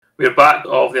We're back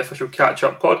of the official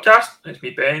catch-up podcast. It's me,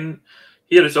 Ben,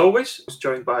 here as always. I was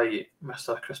joined by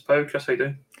Mr. Chris Powell. Chris, how you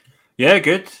doing? Yeah,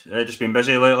 good. Just been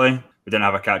busy lately. We didn't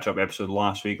have a catch-up episode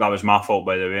last week. That was my fault,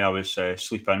 by the way. I was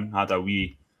sleeping, had a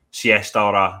wee siesta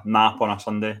or a nap on a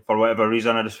Sunday. For whatever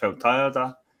reason, I just felt tired.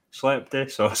 I slept.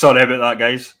 So sorry about that,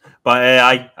 guys. But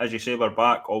as you say, we're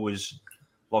back. Always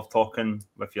love talking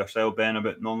with yourself, Ben,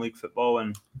 about non-league football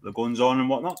and the goings-on and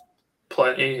whatnot.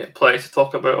 Plenty to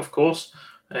talk about, of course.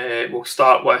 We'll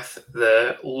start with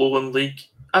the Lowland League,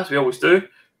 as we always do.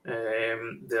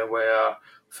 There were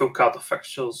full card of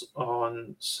fixtures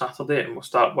on Saturday, and we'll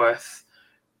start with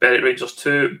Berwick Rangers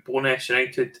 2, Bo'ness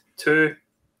United 2.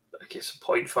 I guess a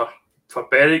point for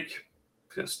Berwick.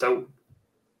 It's still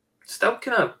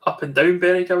kind of up and down,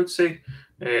 Berwick, I would say.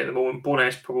 At the moment,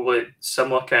 Bo'ness probably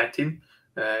similar kind of team.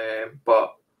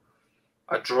 But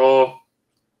a draw,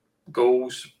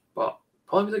 goals, but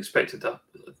probably was expected that.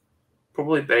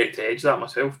 Probably Berwick to edge that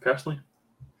myself, personally.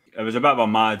 It was a bit of a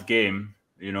mad game.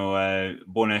 You know,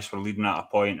 Bo'ness were leading at a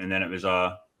point, and then it was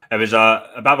a bit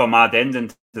of a mad ending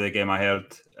to the game. I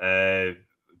heard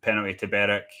penalty to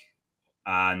Berwick,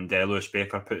 and Lewis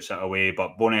Baker puts it away.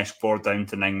 But Bo'ness 4 down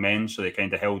to 9 men, so they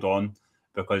kind of held on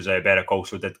because Berwick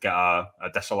also did get a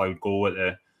disallowed goal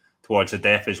towards the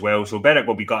death as well. So Berwick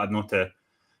will be gutted not to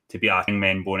beat a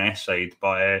 9-men Bo'ness side,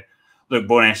 but. Look,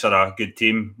 Bo'ness are a good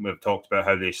team. We've talked about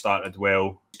how they started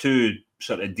well. 2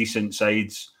 sort of decent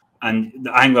sides. And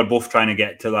I think they're both trying to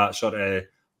get to that sort of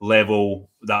level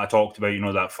that I talked about, you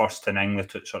know, that first to 9,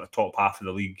 the sort of top half of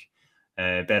the league.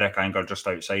 Berwick, I think, are just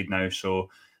outside now. So,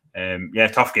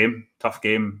 tough game.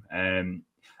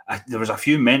 There was a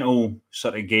few mental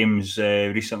sort of games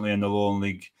recently in the Lowland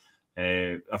League.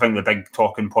 I think the big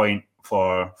talking point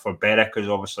for Berwick is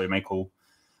obviously Michael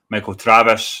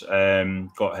Travis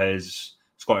got his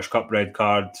Scottish Cup red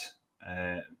card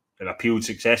appealed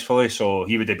successfully, so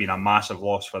he would have been a massive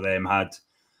loss for them had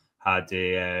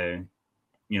he'd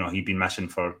been missing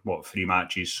for 3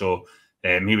 matches. So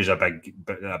he was a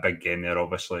big game there,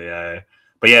 obviously.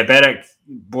 But yeah, Berwick,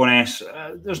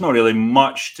 Bo'ness, there's not really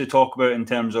much to talk about in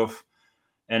terms of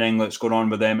anything that's going on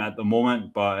with them at the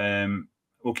moment, but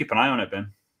we'll keep an eye on it,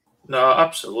 Ben. No,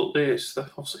 absolutely. It's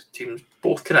obviously teams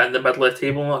both kind of in the middle of the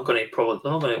table. They're not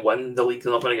going to win the league.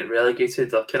 They're not going to get relegated.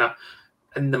 They're kind of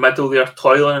in the middle there,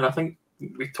 toiling. And I think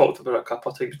we've talked about it a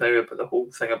couple of times now about the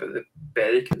whole thing about the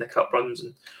Berwick and the cup runs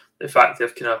and the fact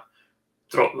they've kind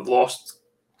of lost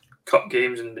cup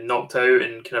games and been knocked out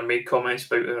and kind of made comments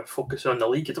about focusing on the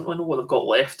league. I don't really know what they've got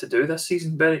left to do this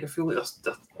season, Berwick. I feel like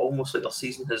they're almost like their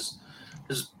season has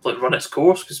like run its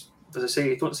course because, as I say,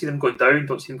 you don't see them going down,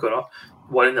 don't see them going up,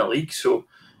 winning the league. So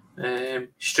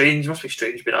strange, must be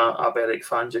strange being a Berwick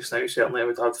fan just now. Certainly, I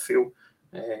would have to feel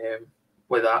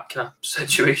with that kind of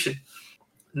situation.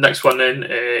 Next one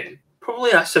then,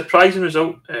 probably a surprising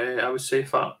result, I would say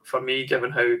for me,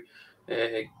 given how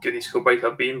good East Kilbride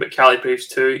have been. But Cali Braves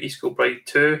 2, East Kilbride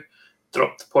 2,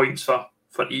 dropped points for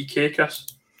EK, Chris.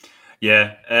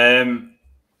 Yeah,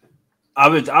 I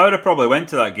would have probably went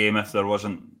to that game if there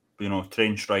wasn't,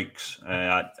 train strikes.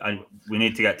 We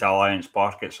need to get to Alliance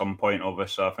Park at some point,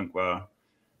 obviously. I think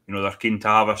they're keen to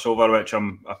have us over, which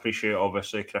I appreciate,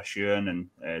 obviously, Chris Ewan,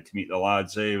 and to meet the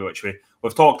lads, which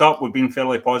we've talked up. We've been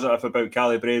fairly positive about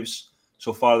Cali Braves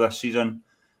so far this season.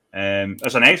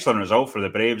 It's an excellent result for the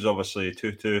Braves, obviously,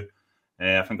 2-2.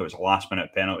 I think it was a last-minute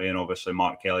penalty, and obviously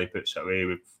Mark Kelly puts it away.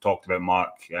 We've talked about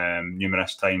Mark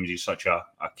numerous times. He's such a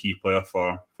key player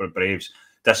for Braves.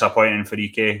 Disappointing for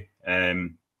EK,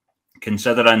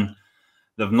 considering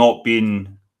they've not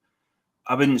been.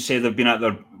 I wouldn't say they've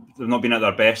not been at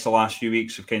their best the last few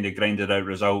weeks. They've kind of grinded out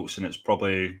results, and it's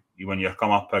probably when you come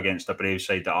up against a Braves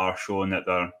side that are showing that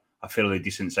they're a fairly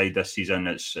decent side this season.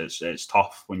 It's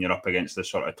tough when you're up against the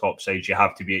sort of top sides. You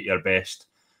have to be at your best.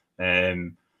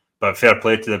 But fair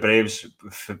play to the Braves,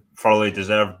 thoroughly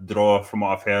deserved draw from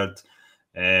what I've heard.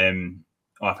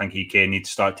 I think EK need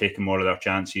to start taking more of their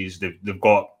chances. They've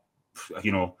got,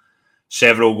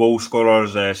 several goal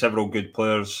scorers, several good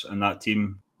players in that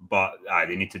team, but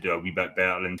they need to do a wee bit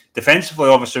better. And defensively,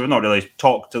 obviously, we've not really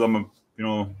talked to them,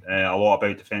 a lot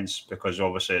about defence because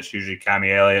obviously it's usually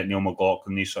Cammy Elliott, Neil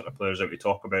McLaughlin, these sort of players that we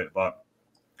talk about. But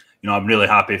I'm really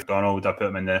happy for Donald. I put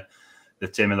him in the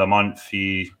team of the month.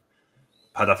 He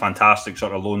had a fantastic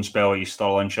sort of loan spell at East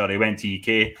Stirlingshire. He went to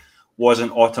EK,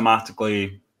 wasn't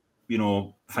automatically,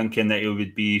 thinking that he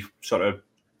would be sort of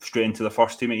straight into the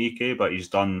first team at EK, but he's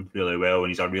done really well and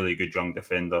he's a really good young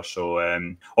defender. So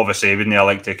obviously, wouldn't I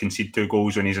like to concede 2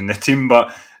 goals when he's in the team?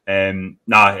 But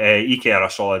EK are a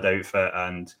solid outfit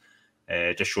and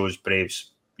just shows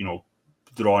Braves,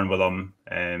 drawn with them.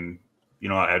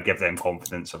 I'd give them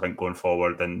confidence, I think, going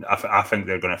forward. And I think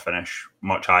they're going to finish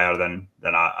much higher than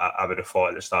I would have thought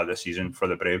at the start of the season for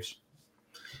the Braves.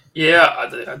 Yeah,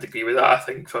 I'd agree with that. I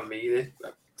think for me,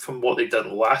 from what they did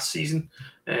last season,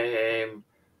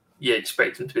 you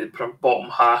expect them to be the bottom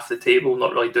half of the table,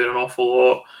 not really doing an awful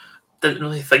lot. Didn't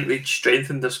really think they'd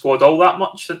strengthened the squad all that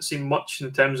much. Didn't seem much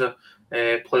in terms of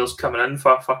players coming in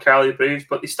for Cali Braves,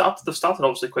 but they've started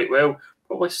obviously quite well.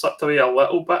 Probably slipped away a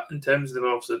little bit in terms of they were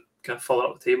obviously kind of further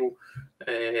up the table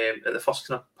at the first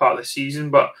kind of part of the season,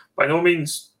 but by no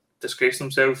means disgracing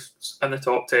themselves in the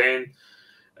top 10.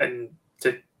 And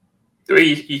the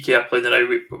way EK are playing now,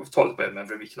 we've talked about them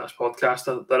every week in this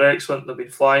podcast. They're excellent. They've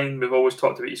been flying. We've always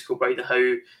talked about East Kilbride and how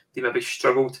they maybe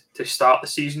struggled to start the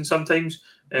season sometimes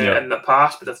in the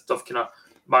past, but they've kind of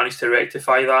managed to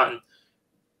rectify that. And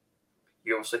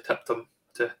you obviously tipped them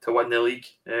to win the league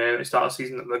at the start of the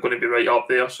season. They're going to be right up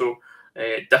there. So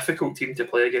difficult team to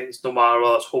play against, no matter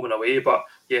whether it's home and away. But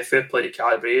yeah, fair play to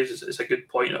Cali Braves. It's a good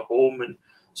point at home and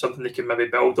something they can maybe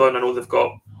build on. I know they've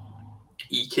got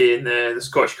EK in the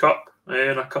Scottish Cup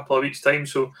in a couple of weeks' time,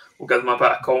 so we'll give them a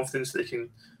bit of confidence they can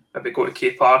maybe go to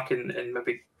K Park and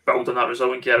maybe build on that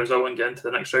result and get a result and get into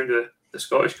the next round of the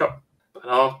Scottish Cup.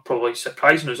 Another probably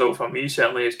surprising result for me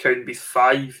certainly is Cowdenbeath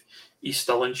 5, East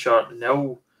Stirlingshire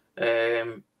 0.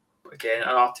 Again,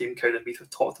 another team Cowdenbeath have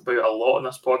talked about a lot in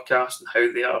this podcast and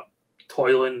how they are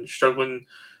toiling, struggling,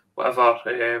 whatever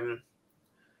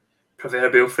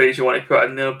proverbial phrase you want to put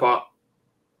in there, but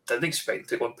didn't expect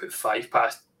to go and put 5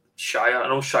 past Shire. I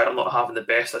know Shire are not having the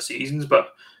best of seasons,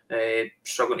 but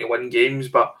struggling to win games,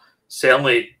 but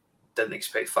certainly didn't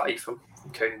expect 5 from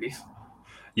Cowdenbeath.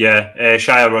 Yeah,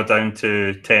 Shire were down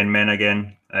to 10 men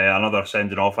again. Another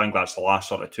sending off. I think that's the last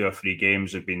sort of 2 or 3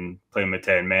 games they've been playing with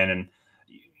 10 men. And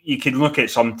you could look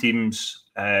at some teams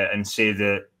and say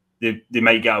that they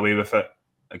might get away with it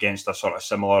against a sort of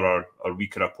similar or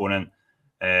weaker opponent.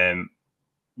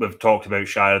 We've talked about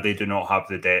Shire. They do not have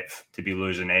the depth to be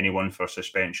losing anyone for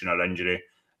suspension or injury.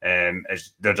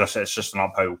 It's just an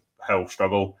uphill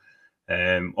struggle.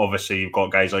 Obviously, you've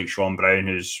got guys like Sean Brown,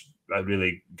 who's a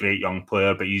really great young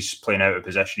player, but he's playing out of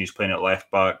position. He's playing at left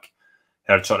back.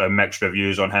 Heard sort of mixed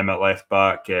reviews on him at left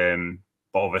back.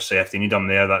 But obviously, if they need him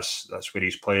there, that's where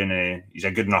he's playing. He's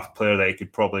a good enough player that he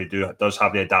could probably does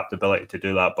have the adaptability to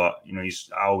do that. But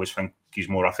I always think he's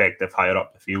more effective higher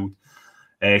up the field.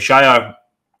 Shire,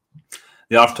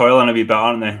 they are toiling a wee bit,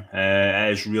 aren't they?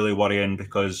 It is really worrying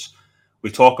because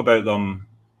we talk about them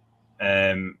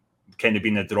kind of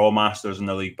being the draw masters in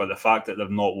the league, but the fact that they've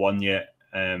not won yet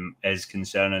is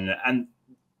concerning. And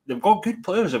they've got good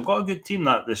players. They've got a good team.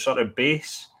 That the sort of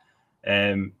base.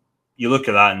 You look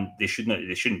at that, and they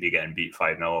shouldn't be getting beat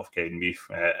 5-0 off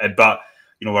Cowdenbeath. But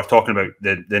we're talking about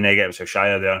the negatives of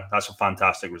Shire there. That's a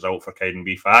fantastic result for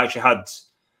Cowdenbeath. I actually had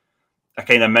a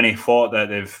kind of mini thought that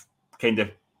they've kind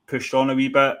of pushed on a wee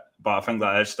bit, but I think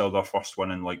that is still their first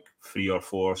win in like 3 or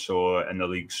 4 so in the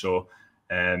league. So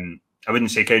I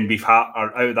wouldn't say Cowdenbeath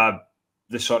are out of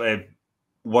the sort of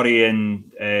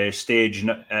worrying stage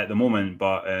at the moment,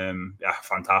 but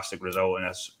fantastic result, and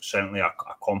it's certainly a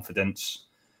confidence,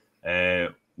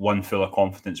 one full of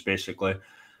confidence basically.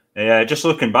 Just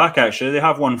looking back, actually, they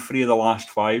have won 3 of the last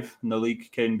 5 in the league,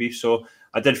 Cowdenbeath, so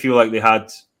I did feel like they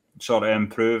had sort of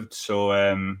improved. So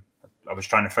I was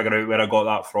trying to figure out where I got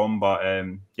that from, but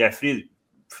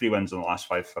 3 wins in the last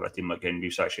 5 for a team like Cowdenbeath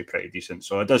is actually pretty decent.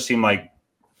 So it does seem like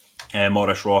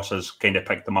Maurice Ross has kind of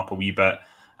picked them up a wee bit,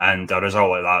 and a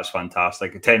result like that is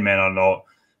fantastic. 10 men or not,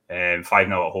 5-0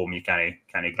 at home, you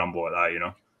can't grumble at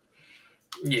that,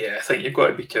 Yeah, I think you've got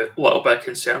to be a little bit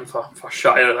concerned for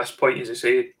Shire at this point. As I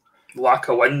say, lack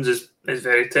of wins is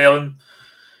very telling.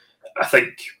 I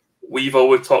think we've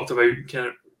always talked about kind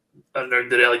of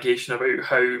around the relegation about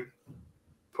how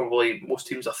probably most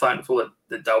teams are thankful that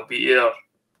the Dalbeattie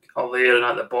are there and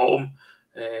at the bottom.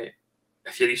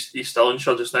 If you're East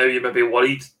Stirlingshire just now, you may be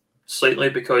worried slightly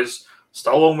because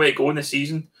still a long way to go in the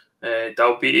season.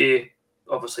 Dalbeattie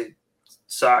obviously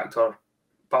sacked or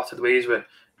parted ways with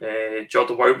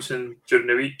Jordan Williamson during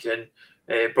the week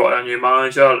and brought in a new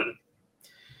manager, and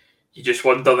you just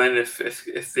wonder then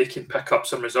if they can pick up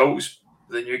some results.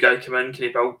 The new guy come in, can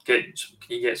you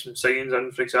get some signings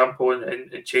in, for example,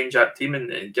 and change that team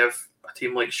and give a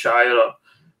team like Shire or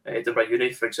Edinburgh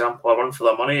Uni, for example, a run for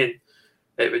their money, and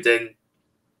it would then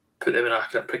put them in a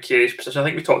kind of precarious position. I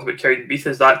think we talked about Cowdenbeath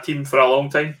as that team for a long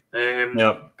time.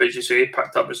 But as you say,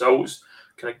 picked up results,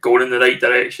 kind of going in the right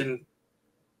direction.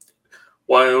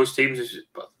 One of those teams is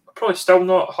probably still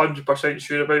not 100%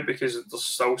 sure about because there's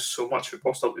still so much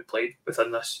football still to be played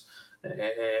within this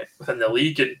within the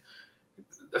league, and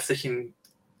if they can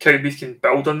Cowdenbeath can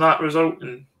build on that result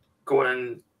and go in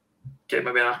and get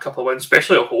maybe a couple of wins,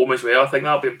 especially at home as well. I think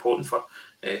that'll be important for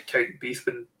Cowdenbeath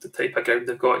when the type of ground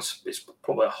they've got. It's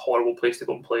probably a horrible place to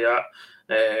go and play at.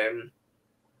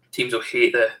 Teams will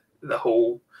hate the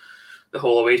whole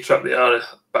away trip there. A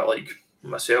bit like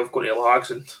myself going to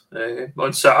Lags and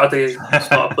on Saturday.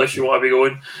 It's not a place you want to be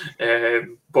going.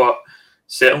 But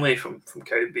certainly from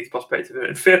Cowdenbeath perspective,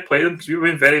 and fair play them, because we've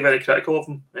been very, very critical of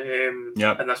them in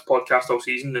this podcast all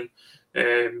season,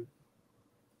 and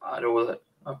I know that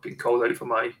I've been called out for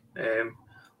my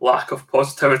lack of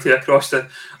positivity across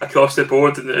the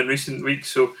board in recent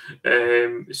weeks. So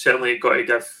certainly got to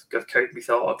give Cowdenbeath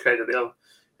a lot of credit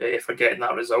there for getting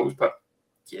that result. But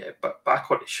but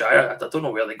back on to Shire, I don't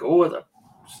know where they go. I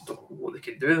just don't know what they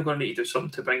can do. They're going to need to do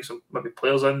something to bring some maybe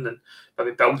players in and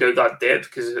maybe build out that depth,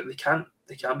 because they can't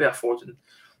be affording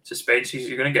suspensions.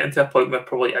 You're going to get into a point where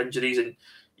probably injuries and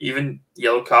even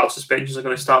yellow card suspensions are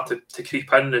going to start to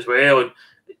creep in as well, and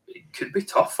it could be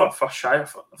tough for Shire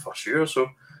for sure. So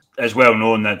it's well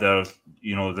known that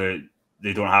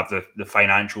they don't have the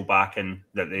financial backing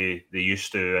that they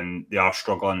used to, and they are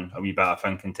struggling a wee bit, I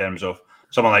think, in terms of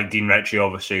someone like Dean Ritchie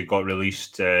obviously got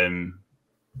released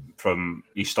from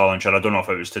East Stirlingshire. I don't know if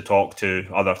it was to talk to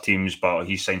other teams, but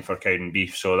he signed for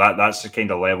Cowdenbeath. So that's the kind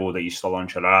of level that East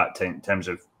Stirlingshire are at in terms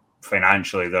of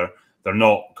financially. They're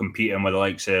not competing with the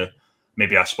likes of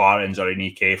maybe a Spartans or an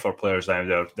EK for players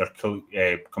now.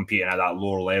 They're competing at that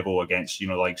lower level against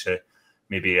likes of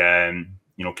maybe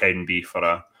Cowdenbeath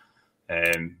or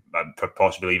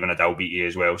possibly even a Dalbeattie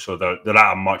as well. So they're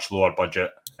at a much lower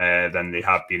budget than they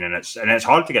have been, and it's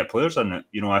hard to get players in it.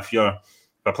 If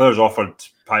a player's offered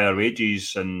higher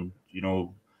wages, and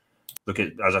look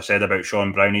at, as I said about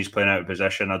Sean Brown, he's playing out of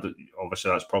position.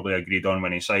 Obviously, that's probably agreed on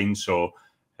when he signed. So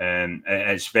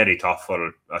it's very tough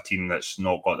for a team that's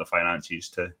not got the finances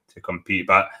to compete.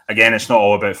 But again, it's not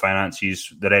all about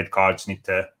finances. The red cards need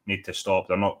to stop.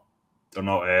 They're not.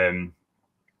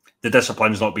 The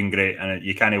discipline's not been great, and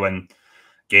you can't win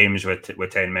games with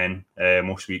 10 men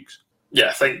most weeks. Yeah,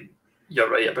 I think you're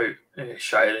right about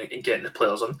Shire and getting the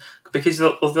players on, because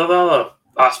the other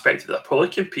aspect of it, they're probably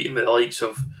competing with the likes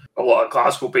of a lot of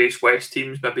Glasgow-based West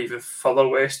teams, maybe even further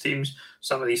West teams,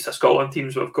 some of these Scotland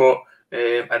teams we've got,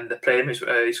 and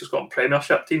the East Scotland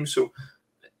Premiership teams. So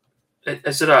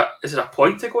is there a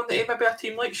point to going to maybe a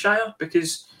team like Shire,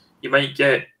 because you might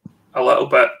get a little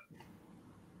bit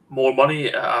more money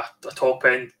at a top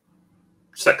end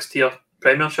 6-tier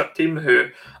Premiership team who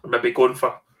are maybe going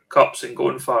for cups and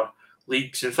going for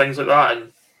leagues and things like that?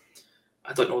 And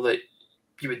I don't know that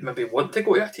you would maybe want to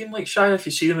go to a team like Shire if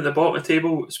you see them at the bottom of the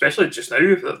table, especially just now,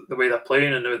 the way they're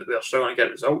playing and the way that they're struggling to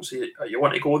get results. You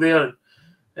want to go there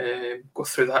and go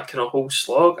through that kind of whole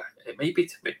slog. It might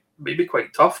be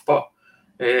quite tough, but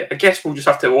I guess we'll just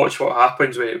have to watch what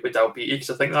happens with Dalbeattie,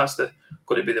 because I think that's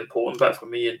going to be the important bit for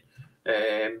me.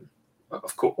 And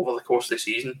of course, over the course of the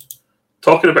season,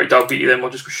 talking about Dalbeattie, then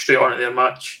we'll just go straight on to their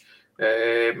match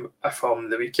from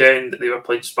the weekend. They were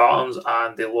playing Spartans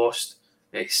and they lost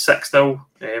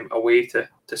 6-0 away to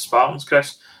Spartans.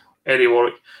 Chris, Eddie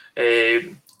Warwick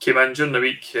came in during the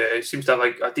week. Seems to have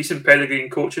like a decent pedigree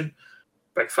in coaching.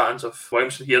 Big fans of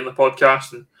Williamson here on the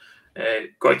podcast, and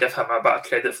got to give him a bit of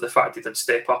credit for the fact he did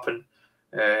step up and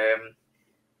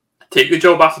take the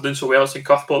job after doing so well at St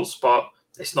Cuthbert's, but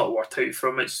it's not worked out for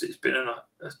him. It's been a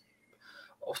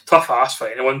tough ask for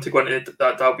anyone to go into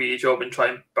that Dalbeattie job and try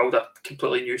and build a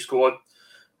completely new squad.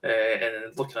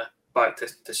 And looking back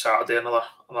to Saturday, another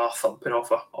thumping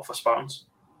off a Spartans.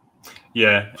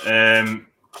 Yeah,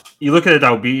 you look at the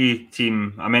Dalbeattie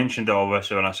team. I mentioned it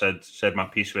obviously when I said my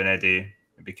piece when Eddie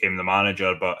became the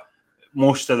manager, but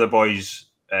most of the boys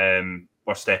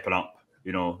were stepping up,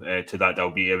 to that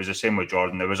Dalbeattie. It was the same with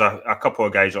Jordan. There was a couple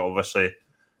of guys that obviously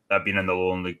that have been in the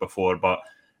Lowland League before, but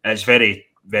it's very,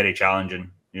 very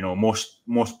challenging.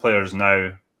 Most players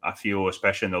now, I feel,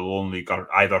 especially in the Lowland League, are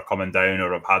either coming down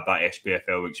or have had that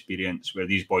SPFL experience where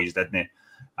these boys didn't.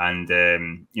 And,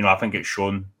 I think it's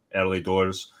shown early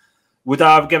doors. Would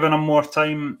I have given them more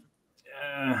time?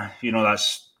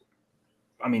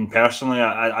 Personally,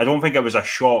 I don't think it was a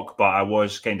shock, but I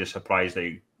was kind of surprised that,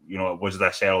 it was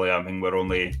this early. I mean, we're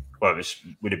only,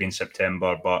 would have been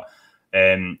September, but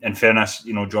in fairness,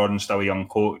 Jordan's still a young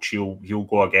coach. He'll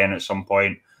go again at some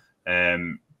point.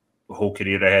 Whole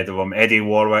career ahead of him. Eddie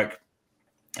Warwick,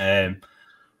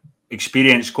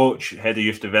 experienced coach, head of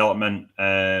youth development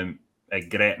at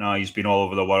Gretna. He's been all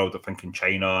over the world, I think in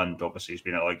China, and obviously he's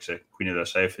been at like Queen of the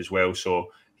South as well.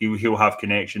 So he'll have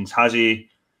connections. Has he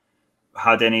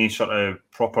had any sort of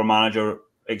proper manager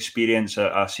experience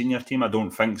at a senior team? I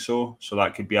don't think so. So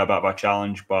that could be a bit of a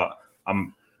challenge. But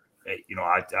I'm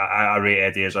I rate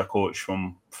Eddie as a coach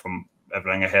from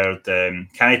everything I heard.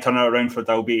 Can he turn it around for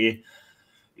Dalbeattie?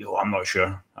 I'm not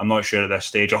sure. I'm not sure at this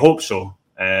stage. I hope so.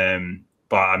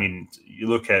 But I mean, you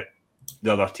look at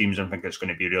the other teams and think it's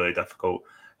going to be really difficult.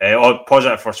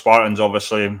 Positive for Spartans,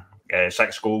 obviously.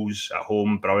 6 goals at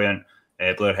home, brilliant.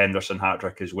 Blair Henderson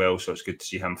hat-trick as well, so it's good to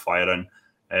see him firing.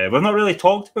 We've not really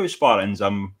talked about Spartans.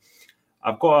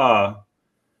 I've got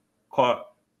quite a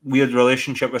weird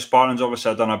relationship with Spartans.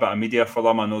 Obviously, I've done a bit of media for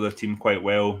them. I know the team quite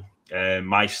well.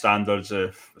 My standards,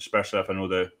 especially if I know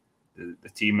the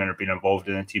team and have been involved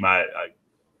in the team,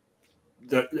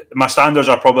 my standards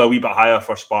are probably a wee bit higher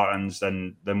for Spartans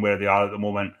than where they are at the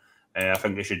moment. I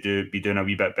think they should be doing a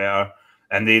wee bit better,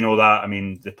 and they know that. I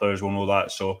mean, the players will know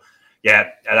that. So, yeah,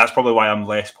 that's probably why I'm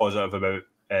less positive about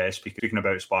speaking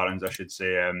about Spartans, I should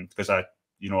say, because I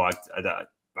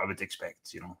would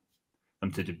expect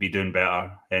them to be doing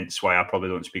better. Hence why I probably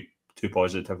don't speak too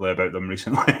positively about them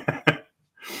recently.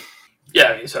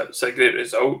 Yeah, it's a great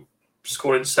result.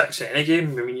 Scoring 6 in any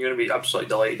game, I mean, you're going to be absolutely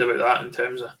delighted about that in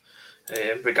terms of,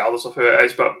 regardless of who it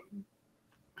is. But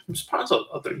Spartans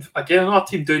are doing, again, another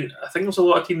team doing, I think there's a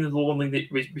lot of teams in the lower league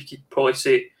that we could probably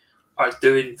say are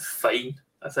doing fine.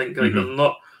 I think they're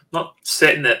not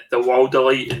setting the world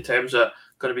alight in terms of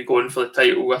going to be going for the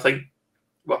title. I think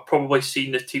we're probably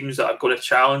seeing the teams that are going to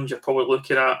challenge. You're probably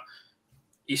looking at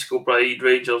East Kilbride,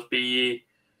 Rangers B,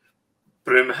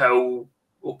 Broomhill,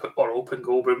 Open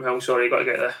Goal Broomhill. Sorry, got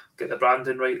to get the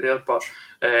branding right there. But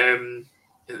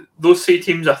those 3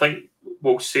 teams, I think,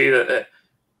 will say that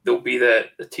they'll be the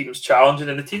teams challenging,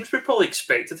 and the teams we probably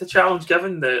expected to challenge,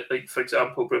 given for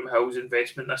example, Broomhill's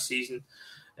investment this season.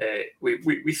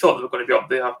 We thought they were going to be up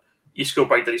there. East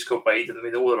Kilbride and East Kilbride, and we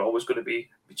know they're always going to be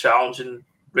challenging.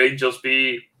 Rangers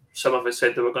B, some of us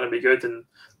said they were going to be good, and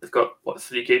they've got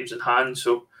 3 games in hand.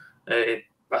 So I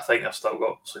think they've still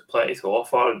got plenty to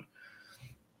offer.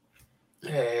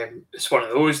 And it's one of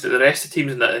those that the rest of the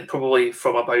teams in that probably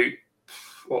from about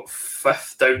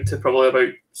 5th down to probably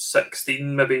about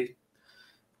 16, maybe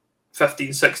 15,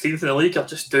 16th in the league are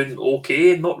just doing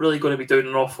okay and not really going to be doing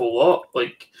an awful lot.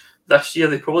 Like this year,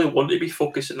 they probably want to be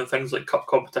focusing on things like cup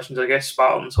competitions. I guess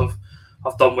Spartans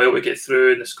have done well to get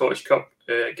through in the Scottish Cup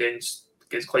against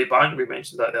Clydebank. We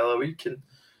mentioned that the other week, and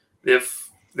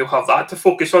they'll have that to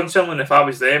focus on. Certainly, and if I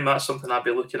was them, that's something I'd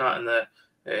be looking at in the.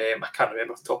 I can't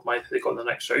remember off the top of my head who they got in the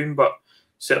next round, but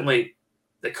certainly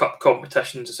the cup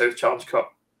competitions, the South Challenge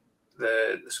Cup,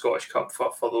 the Scottish Cup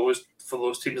for those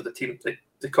teams of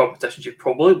the competitions you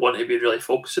probably want to be really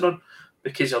focusing on,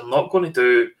 because you're not going to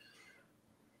do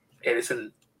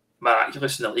anything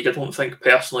miraculous in the league, I don't think,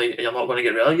 personally, and you're not going to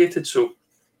get relegated. So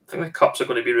I think the cups are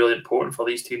going to be really important for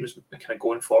these teams kind of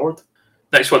going forward.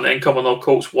 Next one, the income on all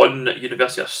Colts 1,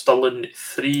 University of Stirling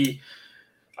 3.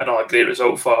 Another great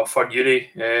result for Uni,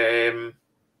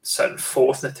 sitting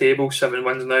 4th in the table, 7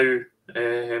 wins now,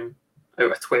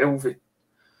 out of 12.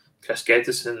 Chris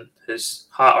Geddes, his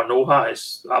hat or no hat,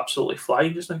 is absolutely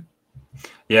flying just now.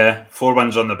 Yeah, 4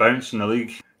 wins on the bounce in the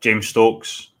league. James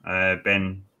Stokes,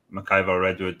 Ben McIver,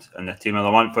 Redwood, and the team of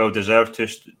the month. Well deserved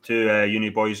to Uni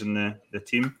boys in the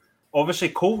team. Obviously,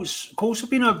 Colts have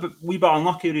been a wee bit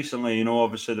unlucky recently.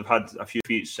 Obviously they've had a few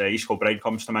defeats. East Kilbride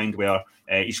comes to mind, where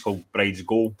East Kilbride's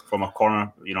goal from a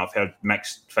corner. I've heard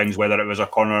mixed things whether it was a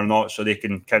corner or not, so they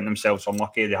can count themselves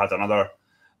unlucky. They had another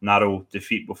narrow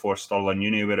defeat before Stirling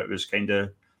Uni, where it was kind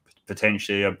of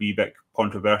potentially a wee bit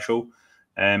controversial.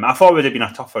 I thought it would have been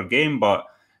a tougher game, but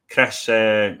Chris,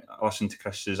 I listened to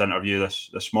Chris's interview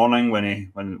this morning when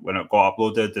it got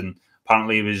uploaded, and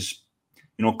apparently he was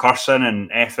cursing and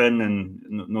effing,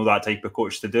 and know that type of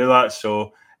coach to do that.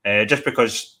 So just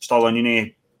because Stirling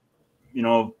Uni,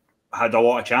 had a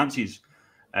lot of chances,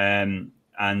 and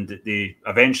they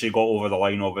eventually got over the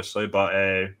line, obviously.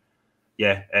 But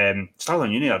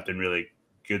Stirling Uni are doing really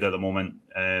good at the moment.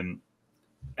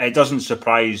 It doesn't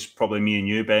surprise probably me and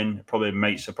you, Ben. It probably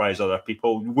might surprise other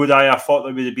people. Would I have thought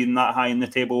they would have been that high in the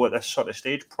table at this sort of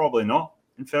stage? Probably not,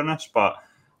 in fairness. But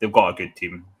they've got a good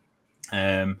team.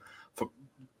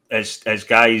 It's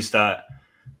guys that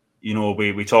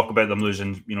we talk about them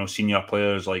losing senior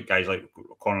players, like guys like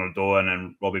Conor Doan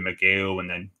and Robbie McGale, and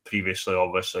then previously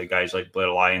obviously guys like Blair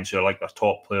Lyons, who are like their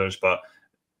top players. But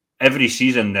every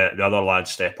season the other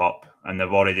lads step up, and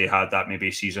they've already had that maybe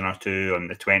a season or two on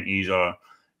the 20s, or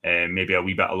maybe a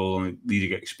wee bit of low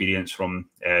league experience from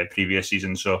previous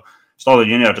seasons. So Stirling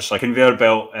Uni are just like a conveyor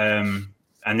belt.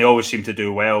 And they always seem to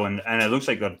do well, and it looks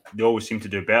like they always seem to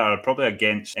do better, probably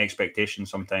against expectations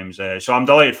sometimes. So I'm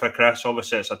delighted for Chris.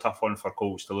 Obviously, it's a tough one for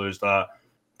Colts to lose that,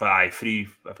 but I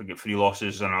think 3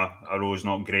 losses in a row is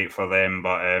not great for them.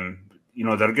 But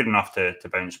they're good enough to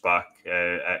bounce back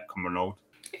at Cumbernauld.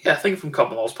 Yeah, I think from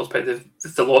Cumbernauld perspective,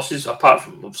 the losses, apart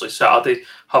from obviously Saturday,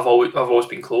 have always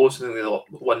been close. I think they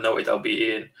 1-0 to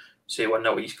Dalbeattie and say 1-0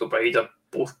 to East Kilbride are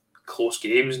both close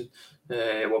games.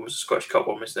 One was the Scottish Cup,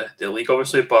 one was the league,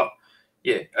 obviously. But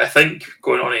yeah, I think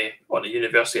going on a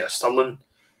University of Stirling,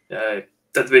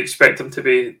 did we expect them to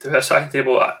be a second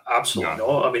table? Absolutely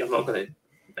not. I mean, I'm not going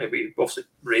to. We obviously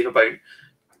rave about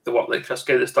the work that Chris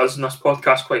Geddes does in this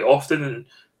podcast quite often, and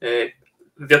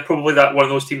they're probably one of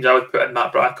those teams I would put in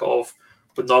that bracket of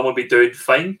would normally be doing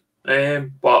fine,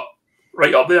 but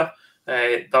right up there.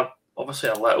 They're obviously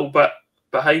a little bit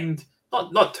behind,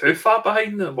 not too far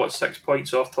behind them. 6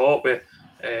 points off top with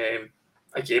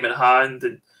a game in hand,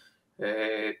 and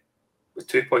with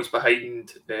 2 points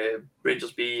behind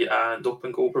Rangers B and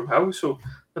Open Goal Broomhill. So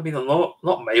I mean, they're not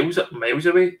miles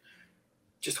away.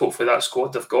 Just hopefully that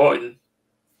squad they've got, and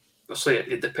obviously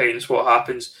it depends what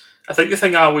happens. I think the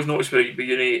thing I always notice with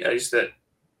Uni is that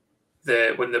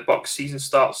when the Bucks season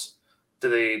starts,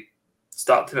 do they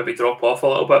start to maybe drop off a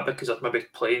little bit because they're maybe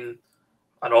playing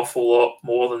an awful lot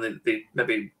more than they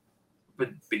maybe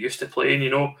would be used to playing,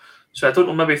 So I don't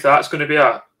know maybe if that's going to be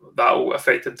that'll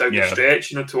affect them down the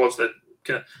stretch, towards the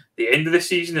kind of the end of the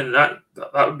season, and that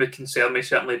would be concern me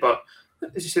certainly. But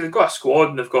as you say, they've got a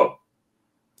squad and they've got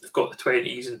the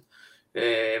 20s and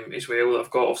as well.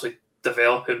 They've got obviously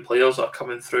developing players that are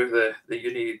coming through the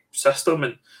uni system,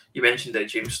 and you mentioned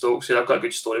James Stokes. I've got a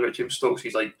good story about James Stokes.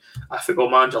 He's like a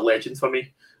Football Manager legend for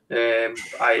me.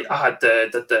 I had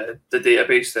the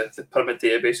database, the pyramid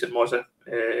database that Moza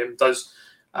does,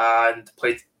 and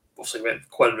played. Obviously went with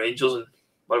Quinn Rangers, and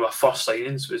one of my first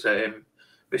signings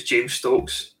was James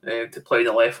Stokes to play in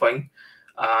the left wing.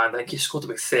 And I think he scored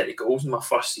about 30 goals in my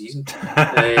first season.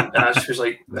 And I just was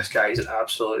like, this guy is an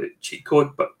absolute cheat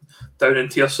code. But down in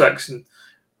tier 6 and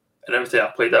everything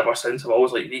I've played ever since, I've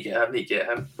always like, need to get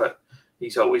him. But I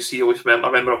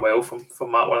remember him well from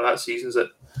that one of that seasons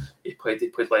that he played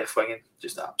left wing and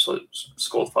just absolute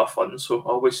scored for fun. So I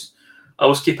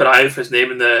always keep an eye out for his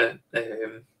name in the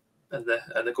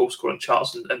goal scoring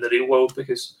charts in the real world,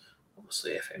 because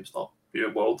obviously FM's not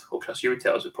real world. Well, Chris, you would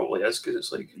tell us it probably is, because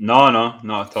it's like no,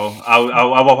 not at all.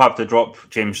 I will have to drop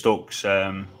James Stokes'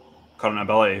 current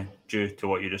ability due to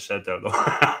what you just said there, though.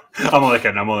 I'm only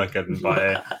kidding.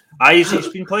 But he's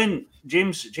been playing.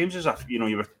 James is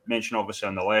you were mentioning obviously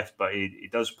on the left, but he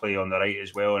does play on the right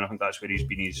as well, and I think that's where he's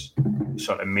been his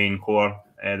sort of main core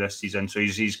this season. So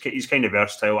he's kind of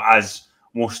versatile, as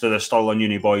most of the Stirling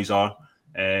Uni boys are.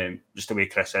 Just the way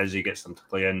Chris is, he gets them to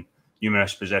play in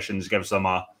numerous positions, gives them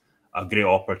a great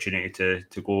opportunity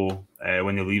to go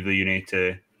when they leave the uni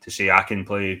to say I can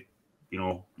play,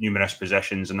 numerous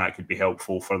positions, and that could be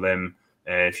helpful for them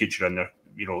future in their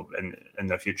in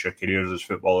their future careers as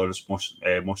footballers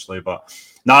mostly. But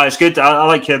no, it's good. I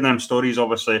like hearing them stories.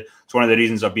 Obviously, it's one of the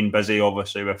reasons I've been busy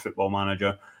obviously with Football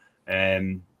Manager.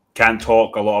 Can't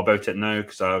talk a lot about it now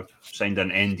because I've signed an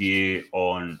NDA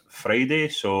on Friday,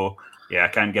 so yeah, I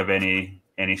can't give any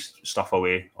stuff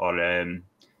away, or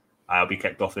I'll be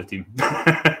kicked off the team.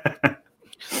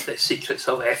 The secrets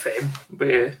of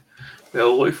FM.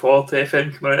 We'll look forward to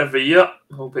FM coming out every year.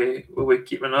 We'll be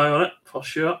keeping an eye on it for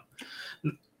sure.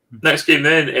 Next game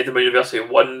then, Edinburgh University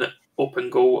 1, Open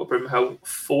Goal, Broomhill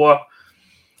 4.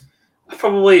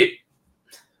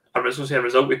 I was going to say a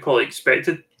result we probably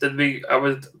expected. Did we? I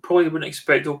wouldn't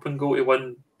expect Open Goal to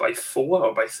win by 4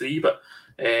 or by 3, but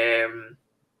I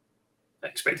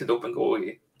expected Open Goal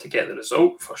to get the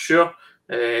result for sure.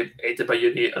 Edinburgh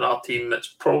Uni and our team that's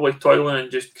probably toiling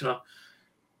and just kind of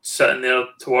sitting there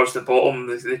towards the bottom.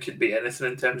 They could be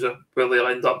anything in terms of where they'll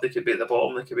end up. They could be at the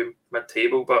bottom, they could be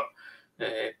mid-table, but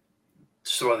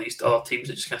just one of these other teams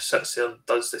that just kind of sits there and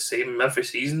does the same every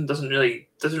season. Doesn't really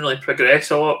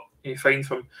progress a lot, you find,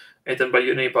 from Edinburgh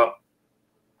Uni. But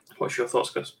what's your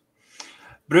thoughts, Chris?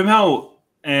 Broomhill,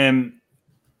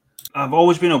 I've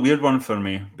always been a weird one for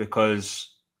me, because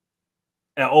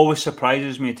it always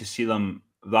surprises me to see them.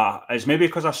 That it's maybe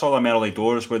because I saw them early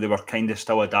doors where they were kind of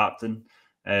still adapting,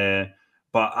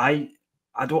 but I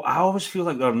always feel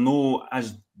like they're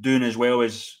doing as well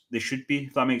as they should be,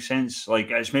 if that makes sense.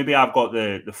 Like, it's maybe I've got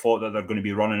the thought that they're going to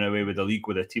be running away with the league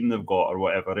with the team they've got or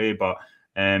whatever, but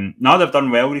now they've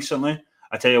done well recently.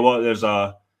 I tell you what, there's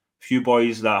a few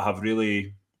boys that have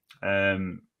really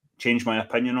changed my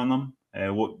opinion on them.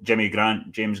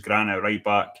 James Grant at right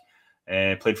back,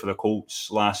 played for the Colts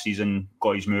last season,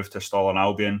 got his move to Stirling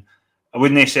Albion. I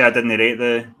wouldn't say I didn't rate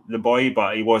the boy,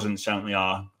 but he wasn't certainly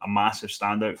a massive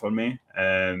standout for me.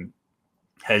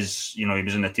 He was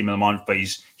in the team of the month, but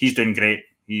he's doing great.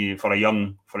 For a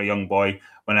young boy.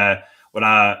 When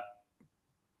I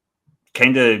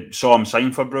kind of saw him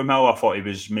sign for Broomhill. I thought he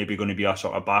was maybe going to be a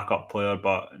sort of backup player,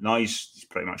 but no, he's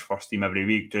pretty much first team every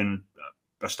week, doing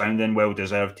astounding,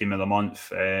 well-deserved team of the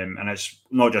month. And it's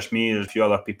not just me, there's a few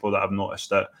other people that have noticed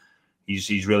that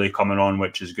he's really coming on,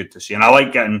 which is good to see. And I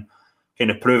like getting kind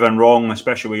of proven wrong,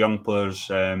 especially with young players.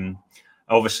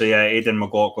 Obviously, Aidan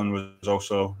McLaughlin was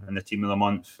also in the team of the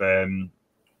month.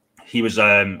 He was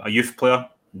a youth player,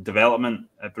 development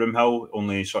at Broomhill,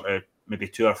 only sort of maybe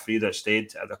 2 or 3 that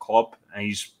stayed at the club. And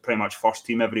he's pretty much first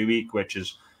team every week, which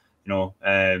is,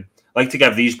 like to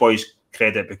give these boys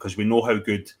credit because we know how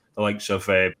good the likes of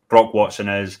Brock Watson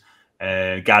is,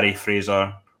 Gary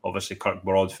Fraser, obviously Kirk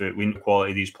Broadfoot. We know the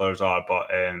quality these players are, but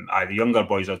the younger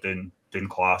boys are doing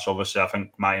class. Obviously, I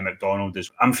think Matty McDonald is.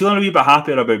 I'm feeling a wee bit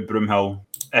happier about Broomhill.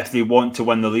 If they want to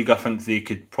win the league, I think they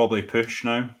could probably push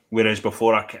now. Whereas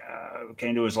before, I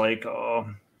kind of was like,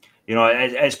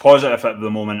 it's positive at the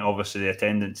moment. Obviously, the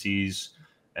attendances,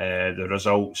 the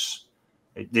results,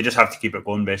 they just have to keep it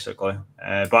going, basically.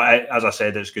 But as I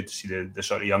said, it's good to see the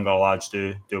sort of younger lads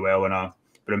do well in a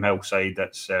Broomhill side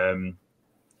that's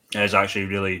is actually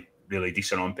really, really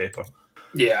decent on paper.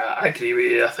 Yeah, I agree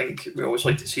with you. I think we always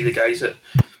like to see the guys that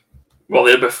were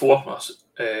there before us,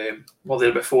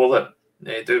 that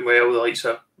doing well, the likes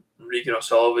of Regan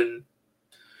O'Sullivan,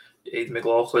 Aidan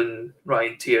McLaughlin,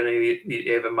 Ryan Tierney,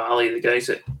 Evan Malley, the guys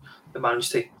that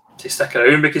managed to stick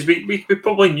around, because we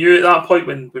probably knew at that point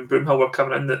when Broomhill were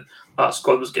coming in that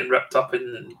squad was getting ripped up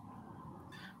and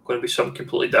going to be something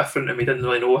completely different, and we didn't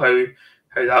really know how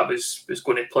that was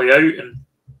going to play out. And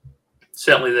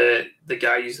certainly the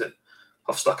guys that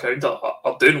have stuck around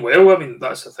are doing well. I mean,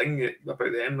 that's the thing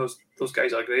about them. Those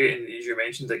guys are great, and as you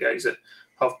mentioned, the guys that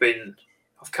have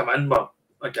come in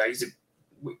are guys that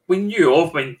we knew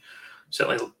of. I mean,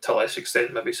 certainly to a less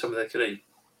extent, maybe some of the kind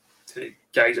of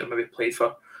guys that maybe played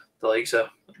for the likes of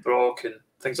Brock and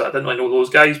things like that. I didn't really know those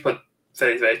guys, but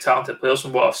very, very talented players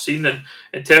from what I've seen. And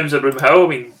in terms of Broomhill, I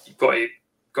mean, you've got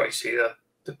to say that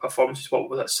the performances. What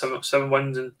was that? 7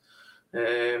 wins in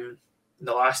the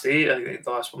last 8. I think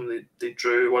the last one they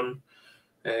drew 1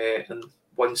 and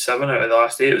won 7 out of the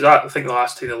last 8. It was that. I think the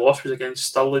last time they lost was against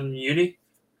Stirling Uni.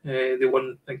 They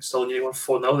won. I think Stirling Uni won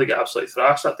 4-0. They got absolutely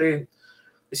thrashed that day.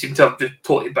 They seem to have just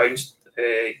totally bounced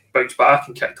back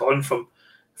and kicked on from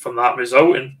that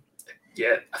result. And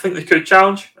yeah, I think they could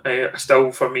challenge.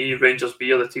 Still, for me, Rangers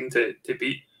B are the team to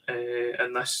beat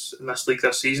in this league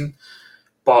this season.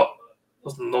 But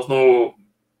there's no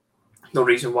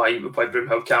reason why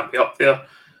Broomhill can't be up there.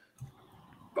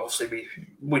 Obviously,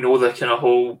 we know the kind of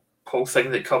whole thing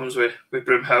that comes with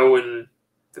Broomhill and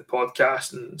the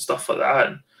podcast and stuff like that,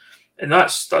 and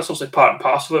that's obviously part and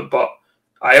parcel of it. But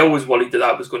I always worried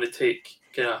that was going to take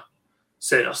kind of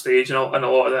centre stage and a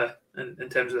lot of in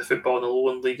terms of the football in the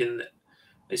Lowland League, and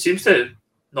it seems to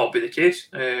not be the case.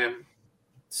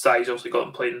 Sai's obviously got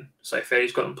them playing. Sai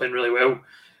Ferry's got them playing really well.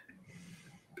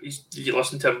 You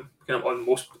listen to him kind of on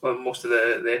most of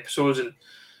the episodes, and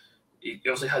he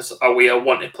obviously has a way of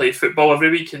wanting to play football every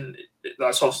week, and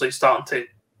that's obviously starting to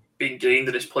be ingrained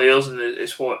in his players, and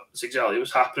it's exactly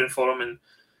what's happening for him. And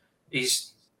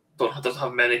doesn't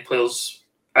have many players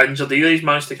injured either. He's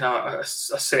managed to kind of a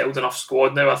settled enough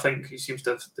squad now. I think he seems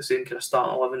to have the same kind of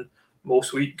starting 11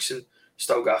 most weeks, and he's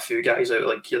still got a few guys out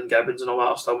like Kieran Gibbons and all that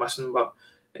are still missing. But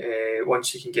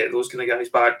once you can get those kind of guys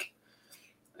back,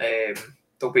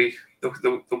 they'll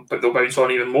bounce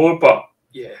on even more. But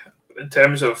yeah, in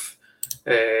terms of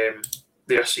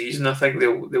their season, I think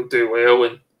they'll do well,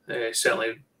 and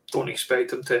certainly don't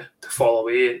expect them to fall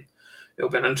away. And it'll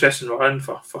be an interesting run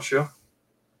for sure.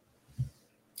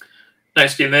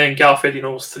 Next game then,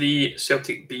 Gallifrey 3,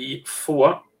 Celtic B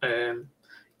 4.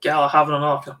 Gala having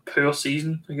another kind of poor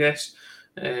season, I guess.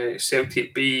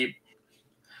 Celtic B,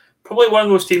 probably one of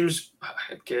those teams,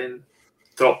 again,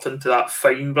 dropped into that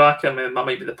fine bracket. I mean, that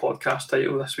might be the podcast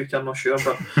title this week, I'm not sure.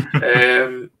 But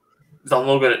they're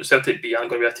not going to, Celtic B aren't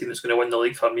going to be a team that's going to win the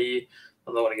league for me.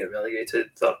 They're not going to get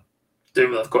relegated. They're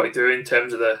doing what they've got to do in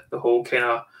terms of the whole kind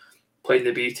of playing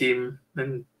the B team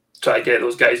and try to get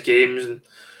those guys games, and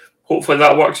hopefully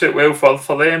that works out well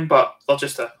for them. But they're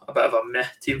just a bit of a meh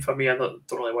team for me. I don't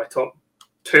really want to talk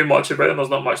too much about them. There's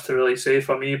not much to really say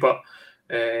for me. But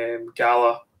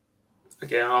Gala,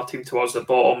 again, our team towards the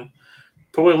bottom,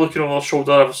 probably looking over their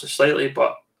shoulder ever so slightly,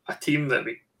 but a team that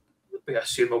we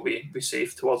assume will be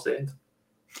safe towards the end.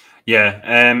 Yeah,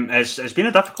 it's been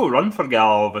a difficult run for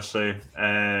Gala, obviously.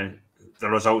 The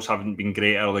results haven't been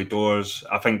great early doors.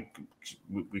 I think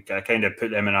we kind of put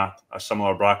them in a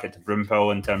similar bracket to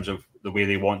Broomhill in terms of the way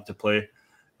they want to play.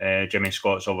 Jimmy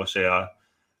Scott's obviously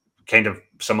kind of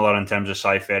similar in terms of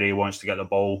Sai Ferry. He wants to get the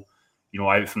ball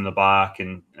out from the back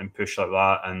and push like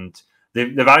that. And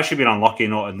they've actually been unlucky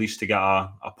not at least to get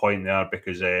a point there,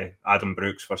 because Adam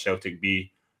Brooks for Celtic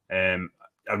B, a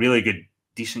really good,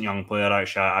 decent young player,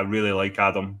 actually. I really like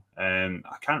Adam.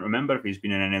 I can't remember if he's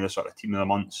been in any of the sort of team of the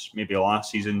months, maybe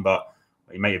last season, but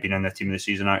he might have been in the team of the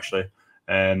season, actually.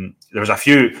 There was a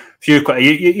few.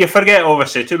 You forget,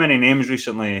 obviously, too many names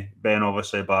recently, Ben,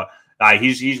 obviously, but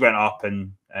he's went up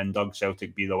and dug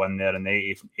Celtic B the win there in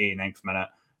the 89th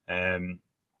minute.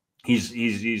 He's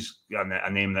a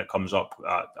name that comes up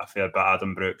a fair bit.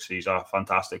 Adam Brooks, he's a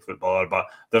fantastic footballer, but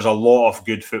there's a lot of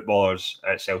good footballers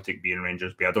at Celtic B and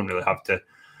Rangers B. I don't really have to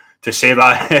say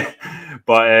that,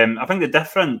 but I think the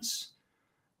difference,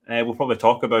 we'll probably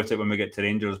talk about it when we get to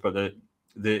Rangers, but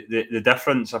the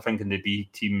difference, I think, in the B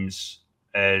teams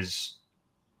is,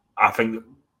 I think,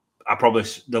 probably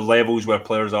the levels where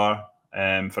players are.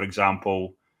 For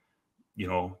example,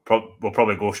 we'll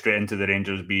probably go straight into the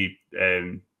Rangers B,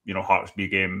 Hearts B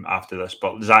game after this,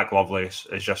 but Zach Lovelace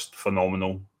is just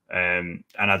phenomenal. And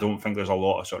I don't think there's a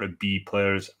lot of sort of B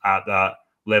players at that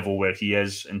level where he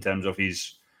is, in terms of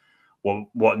his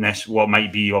what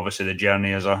might be obviously the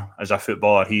journey as a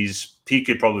footballer. He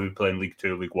could probably be playing League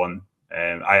 2, League 1.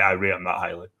 I rate him that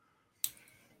highly.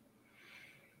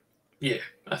 Yeah,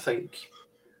 I think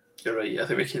you're right. I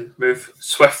think we can move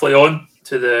swiftly on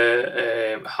to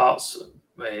the Hearts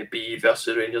B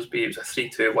versus Rangers B. It was a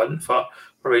 3-2 win for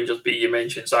Rangers B. You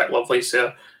mentioned Zach Lovelace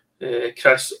there.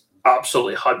 Chris,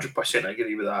 absolutely 100%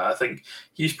 agree with that. I think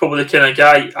he's probably the kind of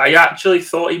guy, I actually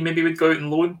thought he maybe would go out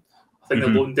on loan. I think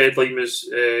the loan deadline was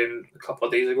a couple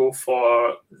of days ago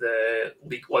for the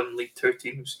League 1, League 2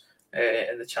 teams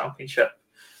in the Championship.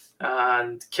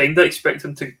 And kind of expect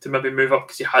him to maybe move up,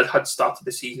 because he had started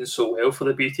the season so well for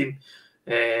the B team.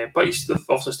 But he's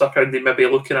obviously stuck around. They maybe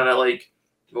looking at it like,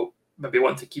 maybe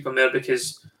want to keep him there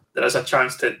because there is a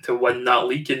chance to win that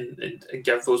league and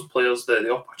give those players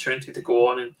the opportunity to go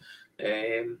on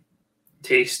and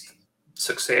taste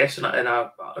success in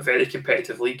a very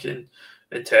competitive league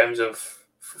in terms of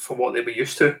from what they were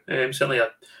used to. Certainly,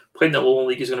 playing the Lowland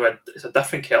League is a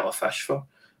different kettle of fish for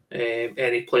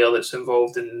any player that's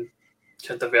involved in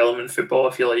kind of development football,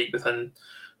 if you like, within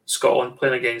Scotland,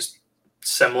 playing against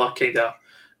similar kind of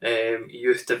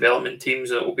youth development teams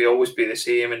that will always be the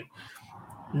same. And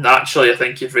naturally, I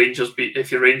think if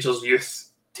your Rangers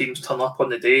youth teams turn up on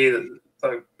the day,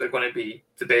 they're going to be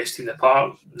the best team in the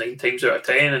park 9 times out of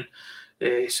 10.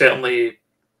 And certainly,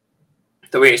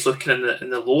 the way it's looking in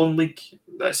the Lowland League,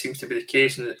 that seems to be the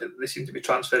case, and they seem to be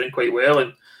transferring quite well.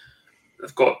 And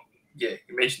they've got, you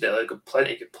mentioned it, they've got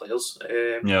plenty of good players.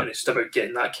 And it's about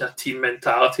getting that kind of team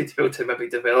mentality to be able to maybe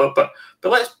develop. But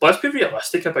let's be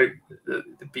realistic about the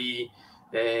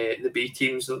B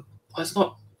teams. Let's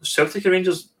not, Celtic and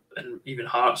Rangers and even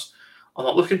Hearts are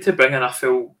not looking to bring in a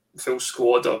full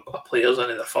squad of players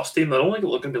into the first team. They're only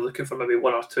going to be looking for maybe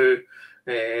 1 or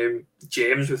 2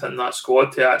 gems within that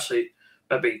squad to actually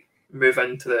maybe move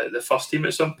into the first team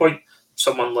at some point.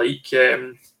 Someone like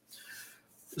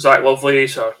Zach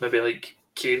Lovelace, or maybe like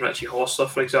Kane Richie Hostler,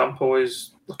 for example.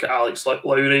 Look at Alex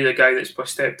Lowry, the guy that's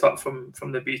stepped up from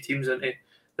the B teams into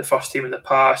the first team in the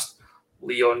past.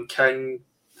 Leon King,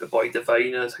 the boy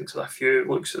Divine, I think there's a few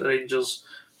looks at the Rangers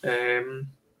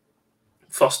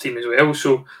first team as well.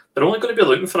 So they're only going to be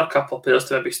looking for a couple of players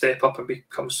to maybe step up and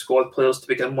become squad players to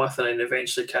begin with, and then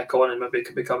eventually kick on and maybe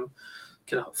can become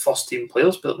kind of first team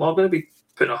players. But they're not going to be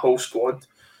putting a whole squad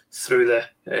through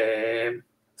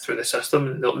the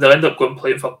system. They'll end up going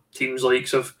playing for teams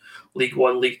like of League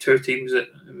 1, League 2 teams that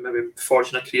maybe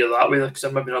forging a career that way, because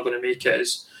they're maybe not going to make it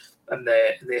as in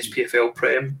the SPFL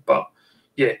Prem. But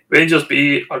yeah, Rangers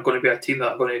B are going to be a team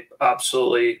that are going to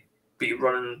absolutely be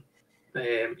running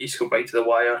East Kilbride to the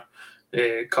wire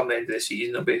come the end of the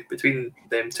season. It'll be between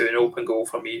them two an open goal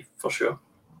for me, for sure.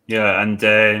 Yeah,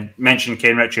 and mentioned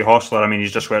Kane Richie Hostler. I mean,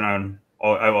 he's just went out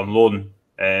on loan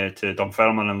to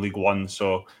Dunfermline in League 1.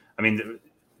 So, I mean,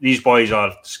 these boys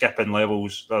are skipping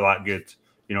levels. They're that good.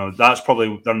 That's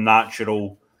probably their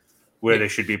natural where they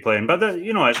should be playing. But,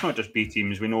 it's not just B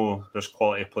teams. We know there's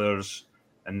quality players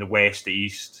in the West, the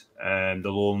East, the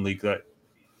Lowland League that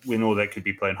we know that could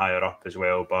be playing higher up as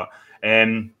well. But,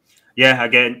 again,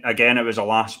 it was a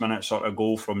last-minute sort of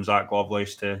goal from Zach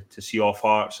Lovelace to see off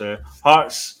Hearts.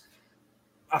 Hearts,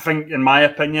 I think, in my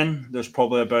opinion, there's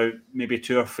probably about maybe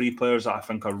 2 or 3 players that I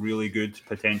think are really good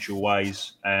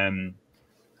potential-wise.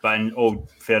 But in all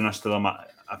fairness to them,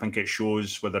 I think it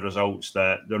shows with the results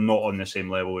that they're not on the same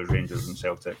level as Rangers and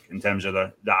Celtic in terms of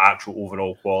the actual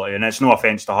overall quality. And it's no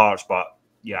offence to Hearts, but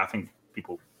yeah, I think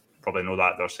people probably know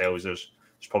that themselves. There's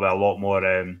probably a lot more,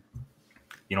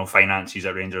 finances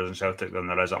at Rangers and Celtic than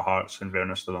there is at Hearts, in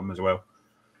fairness to them as well.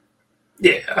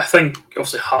 Yeah, I think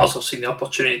obviously Hearts have seen the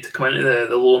opportunity to come into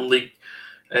the Lowland League,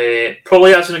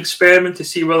 probably as an experiment to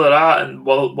see where they're at, and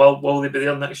will they be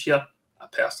there next year? I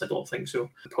personally don't think so.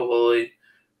 Probably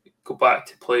go back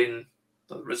to playing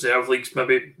the reserve leagues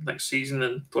maybe next season,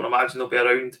 and don't imagine they'll be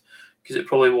around, because it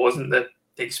probably wasn't the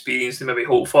experience they maybe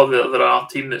hope for. There are a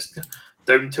team that's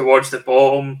down towards the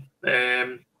bottom.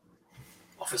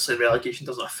 Obviously relegation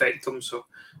doesn't affect them, so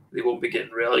they won't be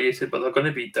getting relegated, but they're going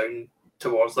to be down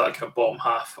towards that kind of bottom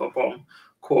half or bottom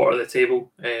quarter of the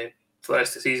table for the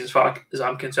rest of the season, as far as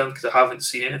I'm concerned, because I haven't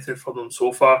seen anything from them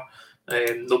so far.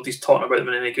 Nobody's talking about them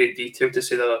in any great detail to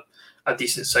say they're a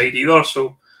decent side either,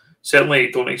 so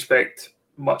certainly don't expect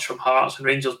much from Hearts. And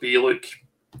Rangers B look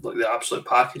like the absolute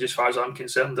package as far as I'm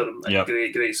concerned. They're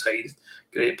a great side,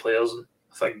 great players, and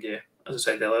I think, as I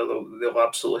said earlier, they'll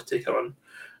absolutely take a run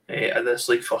in this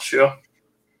league for sure.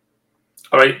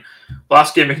 All right,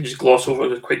 last game we can just gloss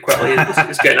over quite quickly.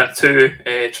 It's Gretna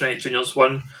 2, Trinity Juniors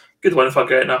 1. Good win for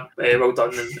Gretna. Well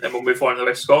done, and we'll move on to the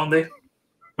West Scotland.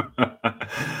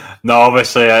 No,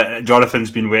 obviously,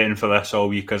 Jonathan's been waiting for this all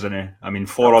week, hasn't he? I mean,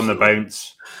 4 on the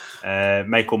bounce.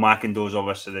 Michael McIndoe's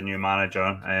obviously the new manager.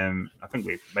 I think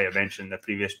we might have mentioned in the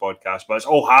previous podcast, but it's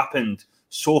all happened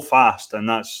so fast, and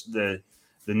that's the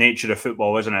nature of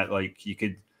football, isn't it? Like, you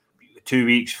could 2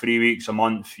 weeks, 3 weeks, a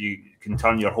month, you can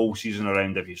turn your whole season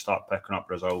around if you start picking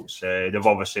up results. They've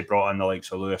obviously brought in the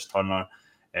likes of Lewis Turner,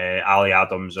 Ali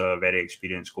Adams, a very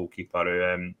experienced goalkeeper.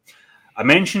 Who, I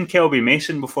mentioned Kelby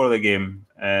Mason before the game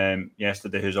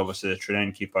yesterday, who's obviously the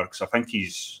Trinent keeper, because I think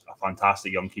he's a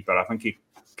fantastic young keeper. I think he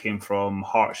came from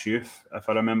Hearts Youth, if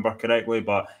I remember correctly,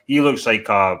 but he looks like,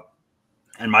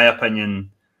 in my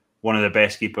opinion, one of the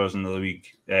best keepers in the league.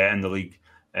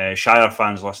 Shire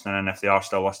fans listening in, if they are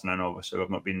still listening, obviously we've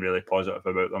not been really positive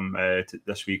about them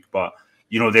this week, but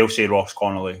they'll say Ross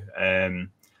Connolly, and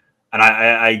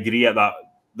I agree at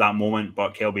that moment.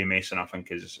 But Kelby Mason, I think,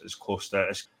 is close to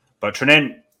it. But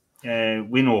Trinent,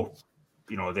 we know,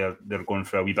 they're going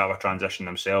through a wee bit of a transition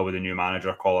themselves with the new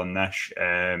manager Colin Nish.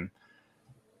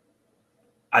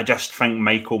 I just think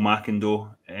Michael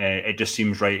McIndoe, it just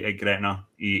seems right at Gretna.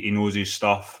 He knows his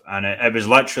stuff, and it was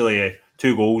literally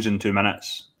 2 goals in 2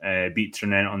 minutes. Beat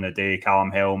Trinent on the day, Callum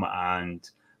Helm and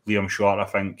Liam Short, I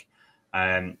think.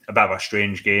 A bit of a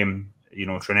strange game.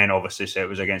 Trinent obviously said it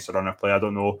was against a run of play. I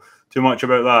don't know too much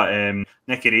about that.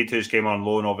 Nicky Reid, who's came on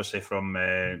loan, obviously, from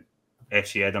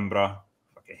FC Edinburgh.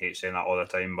 I hate saying that all the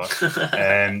time, but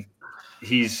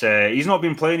he's not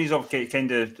been playing. He's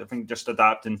kind of, I think, just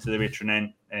adapting to the way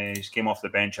Trinent. He's came off the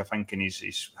bench, I think, and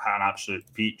he's had an absolute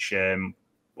peach.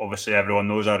 Obviously, everyone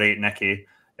knows I rate Nicky.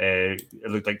 It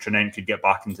looked like Trinent could get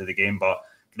back into the game, but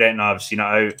Gretna have seen it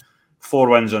out. 4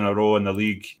 wins in a row in the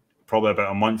league. Probably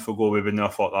about a month ago, we wouldn't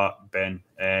have thought that, Ben.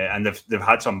 And they've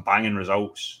had some banging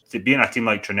results. To be in a team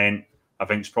like Trinent, I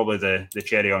think, is probably the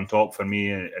cherry on top for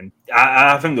me. And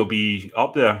I think they'll be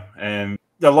up there.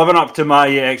 They're living up to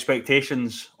my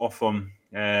expectations of them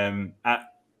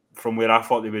from where I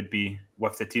thought they would be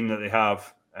with the team that they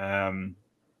have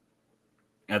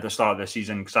at the start of the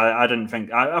season. Because I didn't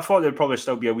think... I thought they'd probably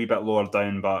still be a wee bit lower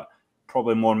down, but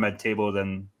probably more mid-table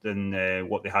than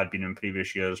what they had been in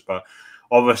previous years. But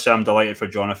obviously, I'm delighted for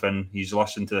Jonathan. He's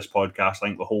listened to this podcast, I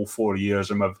think, the whole 4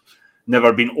 years, and we've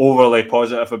never been overly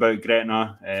positive about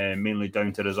Gretna, mainly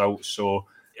down to results. So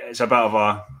it's a bit of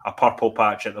a purple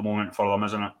patch at the moment for them,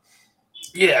 isn't it?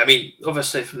 Yeah, I mean,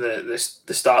 obviously from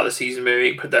the start of the season, we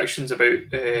make predictions about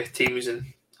teams, and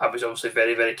I was obviously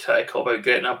very, very critical about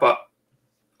Gretna. But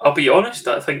I'll be honest,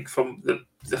 I think from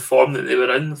the form that they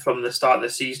were in from the start of the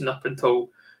season up until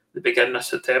the beginning of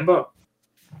September,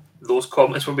 those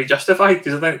comments will be justified,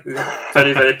 because I think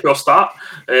very, very poor start,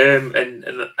 and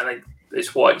I,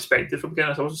 it's what I expected from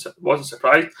Gretna. I wasn't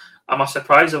surprised. Am I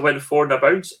surprised I went 4 in a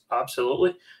bounce?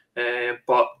 Absolutely.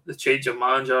 But the change of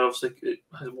manager obviously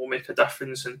will make a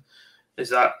difference, and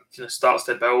as that starts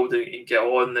to build and get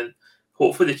on, then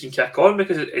hopefully they can kick on,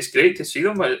 because it's great to see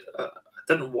them. I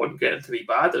didn't want Gretna to be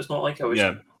bad. It's not like I was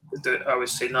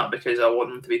saying that because I want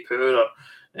them to be poor or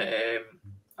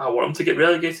I want them to get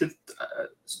relegated.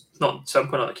 It's not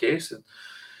simply not the case. And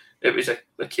it was a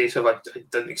case of I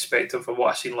didn't expect them, from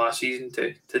what I seen last season,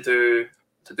 to do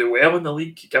well in the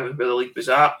league, given where the league was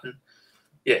at. And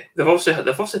yeah, they've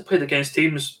obviously played against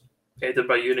teams,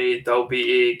 Edinburgh Uni,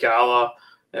 Dalbeattie, Gala,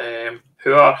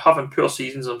 who are having poor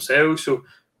seasons themselves. So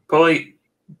probably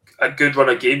a good run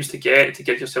of games to give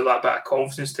yourself that bit of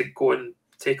confidence to go and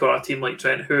take on a team like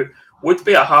Trent, who would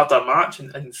be a harder match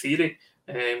in theory.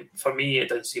 For me, it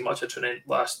didn't see much of Trinent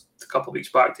last couple of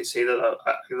weeks back to say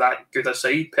that good a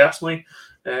side personally.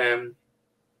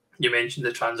 You mentioned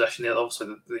the transition there.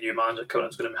 Obviously, the new manager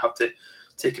is going to have to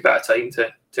take a bit of time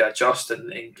to adjust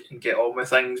and get on with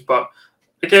things. But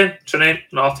again, Trinent,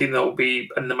 another team that will be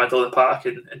in the middle of the pack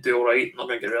and do all right, not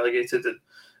going to get relegated,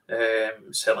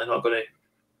 and certainly not going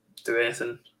to do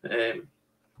anything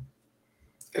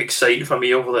exciting for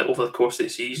me over the course of the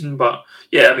season. But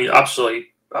yeah, I mean, absolutely,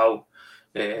 I'll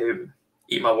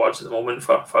eat my words at the moment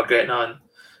for Gretna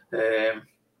and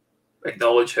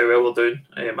acknowledge how well they're doing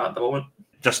at the moment.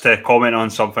 Just to comment on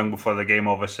something before the game,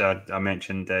 obviously I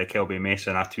mentioned Kelby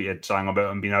Mason. I tweeted something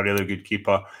about him being a really good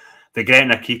keeper. The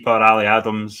Gretna keeper, Ali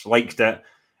Adams, liked it.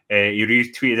 He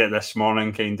retweeted it this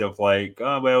morning, kind of like,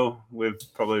 well, we've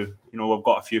probably, we've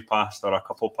got a few past or a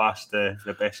couple past the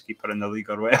best keeper in the league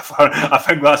or whatever. I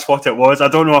think that's what it was. I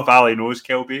don't know if Ali knows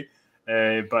Kelby,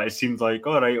 but it seemed like,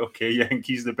 all right, okay, you think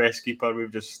he's the best keeper?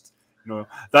 We've just,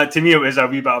 that to me, it was a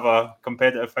wee bit of a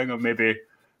competitive thing of maybe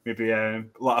a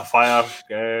lot of fire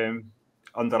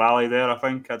under Ali there, I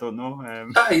think. I don't know.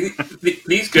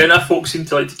 These Gretna folks seem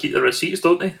to like to keep the receipts,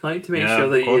 don't they? Like to make sure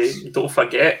that you don't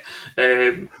forget.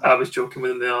 I was joking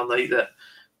with them the other night that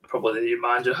probably the new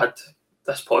manager had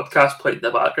this podcast playing in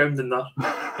the background in there.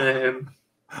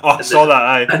 I saw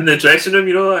that in the dressing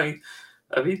room.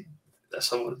 I mean,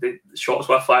 the shots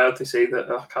were fired to say that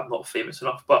I'm not famous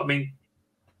enough, but I mean,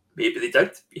 maybe they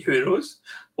did. Who knows?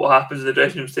 What happens in the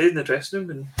dressing room stays in the dressing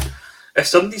room. And if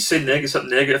somebody's saying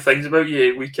negative things about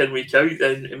you week in, week out,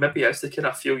 then maybe it's the kind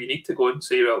of feel you need to go and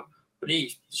say, well, we need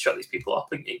to shut these people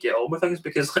up and get on with things,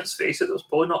 because let's face it, there's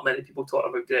probably not many people talking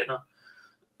about Gretna.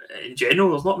 In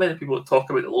general, there's not many people that talk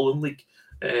about the Lowland League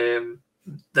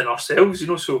than ourselves,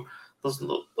 so there's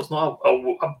not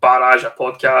a barrage of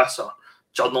podcasts or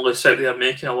journalists out there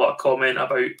making a lot of comment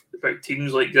about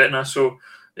teams like Gretna. So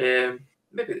maybe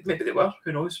they were,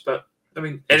 who knows? But I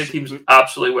mean, any team's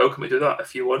absolutely welcome to do that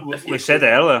if you want. We said it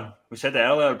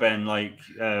earlier, Ben. Like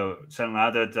certainly I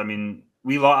did. I mean,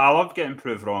 I love getting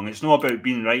proved wrong. It's not about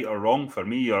being right or wrong for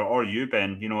me or you,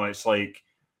 Ben. It's like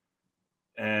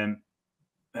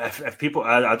if people,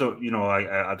 I don't,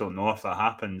 I don't know if that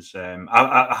happens.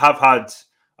 I have had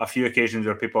a few occasions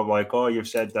where people are like, "Oh, you've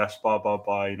said this, blah blah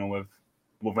blah."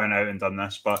 We've went out and done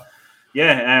this, but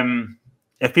yeah,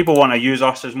 if people want to use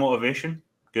us as motivation,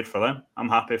 good for them. I'm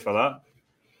happy for that.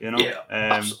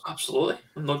 Yeah, absolutely.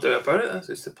 No doubt about it.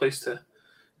 It's the place to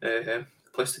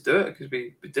do it, because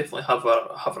we definitely have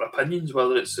our opinions,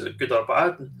 whether it's good or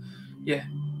bad. And yeah,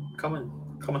 come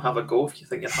and have a go if you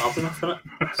think you're hard enough in it.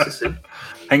 It's the same.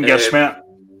 Think you're smart.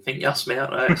 Think you're smart,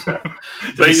 right? So,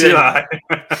 Did you see that?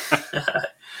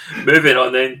 Moving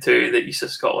on then to the East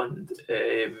of Scotland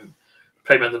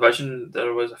Premier Division,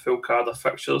 there was a full card of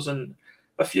fixtures and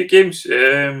a few games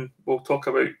we'll talk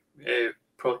about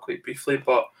probably quite briefly,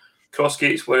 but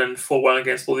Crossgates were in 4-1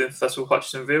 against Lothian Thistle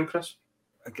Hutchinson Vale, Chris.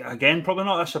 Again, probably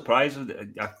not a surprise.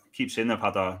 I keep saying they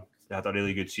had a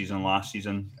really good season last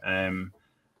season.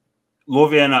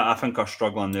 Lothian, I think, are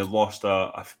struggling. They've lost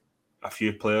a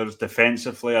few players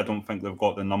defensively. I don't think they've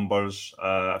got the numbers.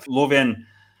 Lothian,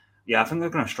 I think they're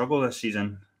going to struggle this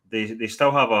season. They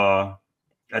still have a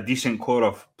decent core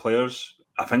of players.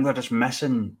 I think they're just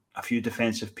missing a few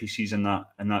defensive pieces in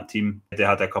that team. They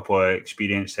had a couple of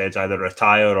experienced heads either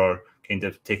retire or kind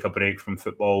of take a break from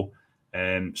football.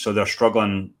 So they're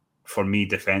struggling for me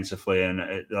defensively,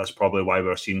 and that's probably why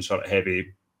we're seeing sort of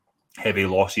heavy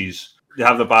losses. They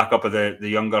have the backup of the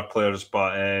younger players,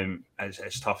 but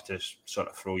it's tough to sort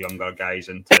of throw younger guys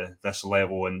into this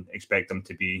level and expect them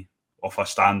to be off a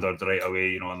standard right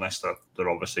away, unless they're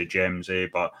obviously gems,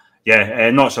 But yeah,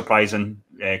 not surprising.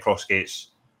 Crossgates,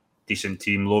 decent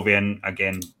team. Lothian,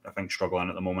 again, I think struggling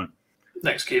at the moment.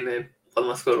 Next game,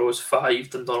 Linlithgow Rose 5,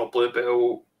 Dundonald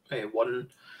Bluebell 1.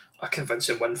 A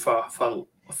convincing win for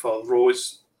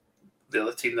Rose, the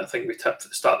other team that I think we tipped at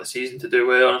the start of the season to do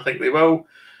well, and I think they will.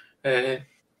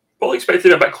 Probably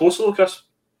expected a bit closer though, Chris.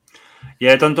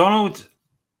 Yeah, Dundonald,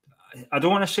 I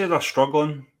don't want to say they're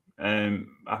struggling.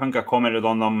 I think I commented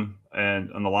on them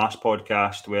on the last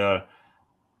podcast where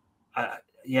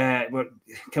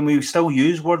can we still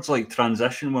use words like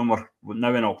transition when we're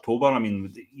now in October? I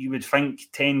mean, you would think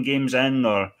 10 games in,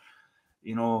 or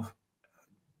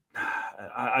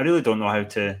I really don't know how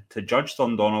to judge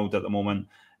Dundonald at the moment.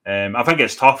 I think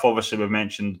it's tough. Obviously, we've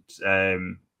mentioned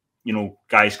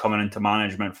guys coming into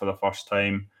management for the first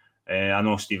time. I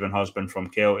know Stephen Husband from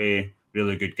Kelty,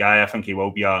 really good guy. I think he will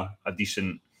be a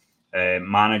decent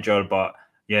manager, but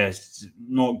yeah, it's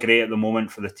not great at the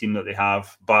moment for the team that they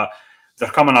have. But they're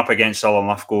coming up against a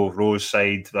Linlithgow Rose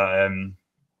side that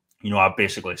I've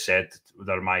basically said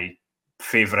they're my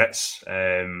favourites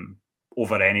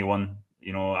over anyone.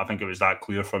 I think it was that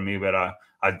clear for me, where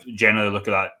I generally look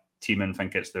at that team and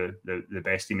think it's the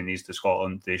best team in the East of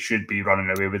Scotland. They should be running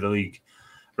away with the league.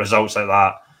 Results like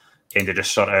that kind of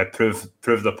just sort of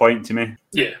prove the point to me.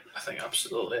 Yeah, I think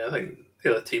absolutely. I think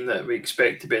they're the team that we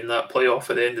expect to be in that playoff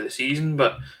at the end of the season,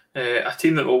 but a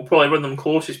team that will probably run them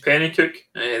close is Pennycook.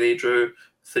 They drew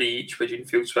 3 each with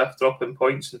Jeanfield Swift dropping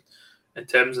points, and in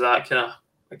terms of that kind of,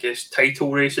 I guess,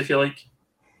 title race, if you like.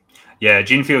 Yeah,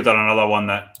 Jeanfield are another one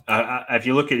that, if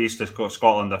you look at East of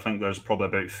Scotland, I think there's probably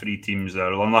about 3 teams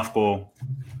there. Linlithgow,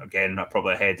 again, are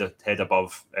probably head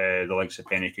above the likes of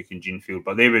Pennycook and Jeanfield,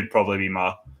 but they would probably be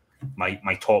my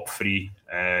top 3,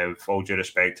 with all due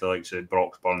respect to the likes of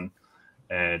Broxburn,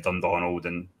 Dundonald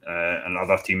and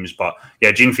other teams. But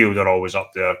yeah, Jeanfield are always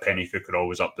up there. Pennycook are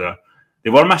always up there. They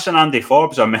were missing Andy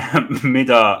Forbes. I made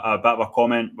a bit of a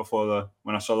comment before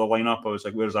when I saw the lineup. I was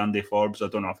like, "Where's Andy Forbes?" I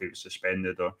don't know if he was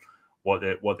suspended or what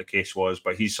the case was,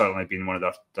 but he's certainly been one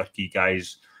of their key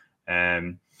guys,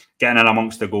 getting in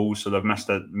amongst the goals. So they've missed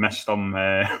him.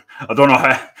 I don't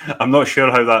know I'm not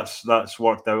sure how that's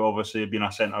worked out. Obviously, being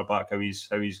a centre back, how he's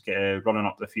running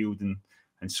up the field and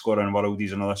scoring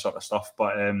worldies and all that sort of stuff.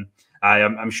 But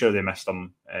I'm sure they missed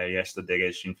him yesterday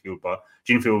against Jeanfield. But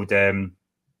Jeanfield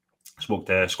spoke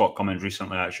to Scott Cummins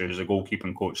recently, actually, who's a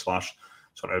goalkeeping coach /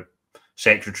 sort of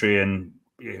secretary, and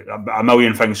a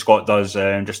million things Scott does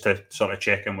just to sort of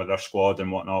check in with their squad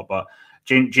and whatnot. But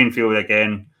Jeanfield,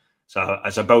 again,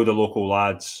 it's a build of local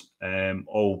lads,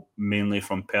 all mainly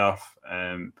from Perth.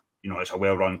 It's a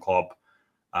well-run club,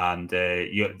 and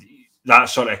that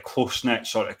sort of close-knit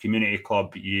sort of community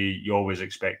club, you always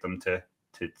expect them to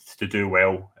do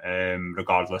well,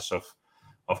 regardless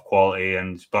of quality.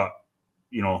 But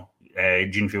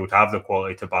Jeanfield have the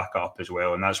quality to back it up as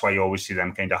well, and that's why you always see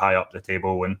them kind of high up the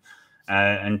table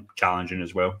and challenging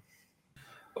as well.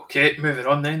 Okay, moving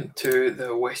on then to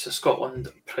the West of Scotland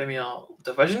Premier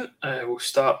Division. We'll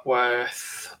start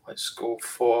with, let's go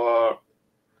for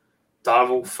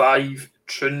Darvel 5,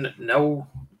 Troon 0.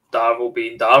 Darvel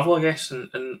being Darvel, I guess,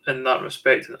 in that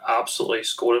respect, and absolutely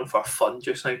scoring for fun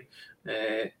just now.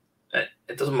 It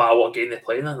doesn't matter what game they're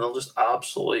playing in, they'll just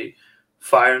absolutely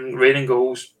firing, raining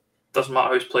goals. Doesn't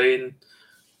matter who's playing,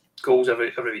 goals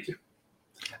every week.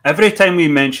 Every time we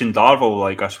mention Darvel,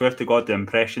 like, I swear to God, the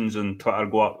impressions on Twitter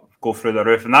go through the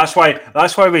roof, and that's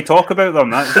why we talk about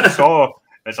them.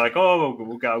 It's like, oh,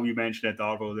 we'll get a wee mention of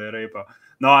Darvel there, right? But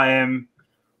no,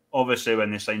 obviously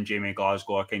when they signed Jamie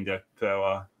Glasgow, I kind of put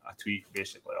out a tweet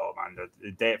basically, oh man,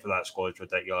 the depth of that squad is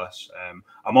ridiculous.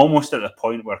 I'm almost at the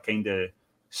point where kind of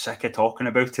sick of talking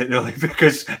about it, really,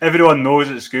 because everyone knows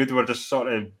it's good. We're just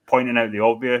sort of pointing out the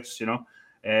obvious,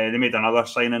 They made another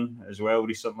signing as well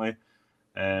recently.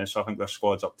 So I think their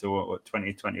squad's up to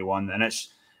 2021, and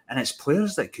it's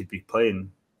players that could be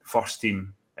playing first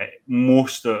team. I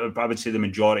would say the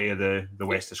majority of the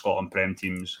West of Scotland Prem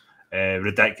teams.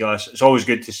 Ridiculous. It's always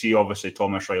good to see, obviously,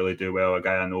 Thomas Riley do well, a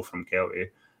guy I know from Kelty.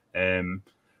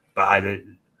 But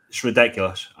it's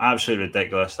ridiculous, absolutely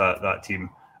ridiculous, that team.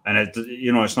 And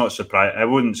it's not surprise. It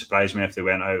wouldn't surprise me if they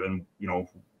went out and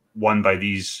won by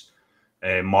these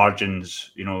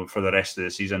margins, for the rest of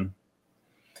the season.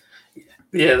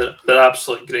 Yeah, they're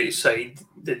absolutely great side.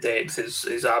 The depth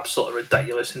is absolutely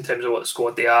ridiculous in terms of what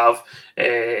squad they have.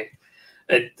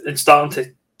 And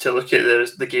starting to look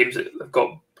at the games that they've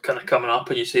got kind of coming up,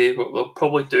 and you say what they'll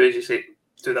probably do is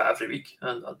do that every week.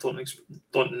 And I don't expect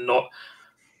them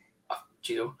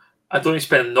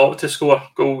not to score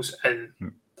goals, and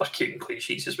they're keeping clean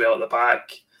sheets as well at the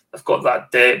back. They've got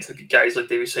that depth. They've got guys like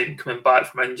David Simon coming back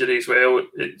from injury as well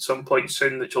at some point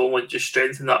soon, which will only just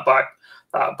strengthen that back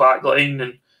line.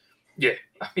 And yeah,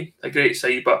 I mean, a great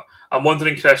side. But I'm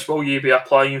wondering, Chris, will you be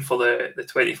applying for the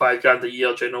 25 grand a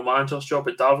year general manager's job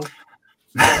at Darvel?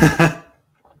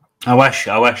 I wish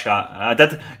I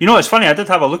did. It's funny, I did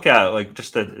have a look at it, like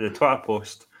just the Twitter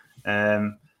post.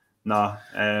 I'm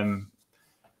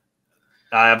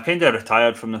kind of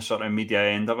retired from the sort of media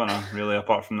end of it, really,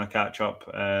 apart from the catch up.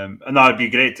 And that'd be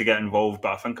great to get involved,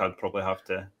 but I think I'd probably have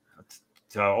to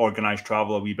organise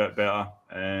travel a wee bit better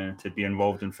to be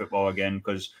involved in football again.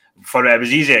 Because it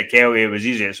was easy at Kelty, it was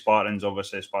easy at Spartans.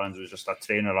 Obviously, Spartans was just a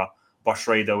train or a bus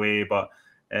ride away, but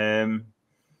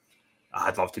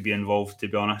I'd love to be involved, to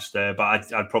be honest. But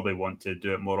I'd probably want to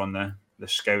do it more on the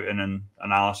scouting and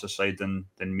analysis side than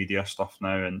media stuff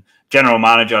now. And general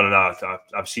manager,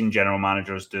 I've seen general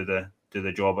managers do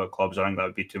the job at clubs. I think that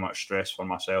would be too much stress for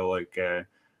myself. Like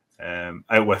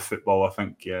out with football, I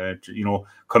think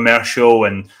commercial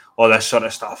and all this sort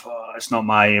of stuff. It's not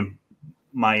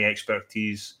my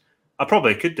expertise. I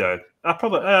probably could do it.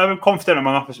 I'm confident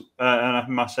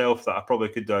in myself that I probably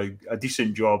could do a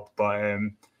decent job. But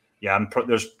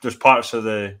there's parts of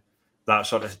that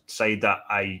sort of side that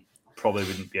I probably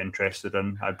wouldn't be interested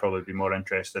in. I'd probably be more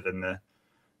interested in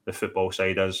the football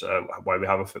side, as why we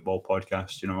have a football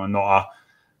podcast. And not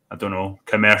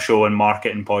commercial and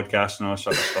marketing podcast and all that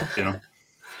sort of stuff.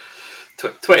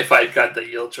 25 grand a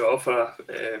year job for a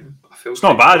full. It's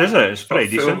not bad, is it? It's pretty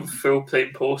decent.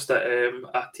 Full-time post at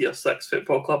a tier 6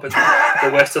 football club in the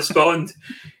west of Scotland.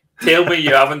 Tell me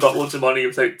you haven't got loads of money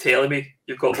without telling me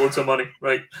you've got loads of money,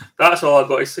 right? That's all I've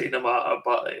got to say no matter.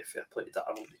 But fair play to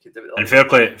Darrell, you can do it. And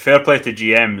fair play to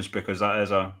GMs, because that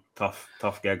is a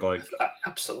tough gig. Like,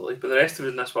 absolutely. But the rest of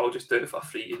us in this world just do it for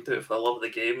free and do it for the love of the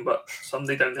game. But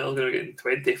somebody down there is going to get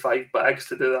 25 bags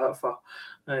to do that for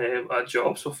a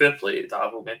job. So fair play to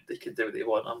Darrell, man. They can do what they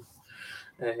want.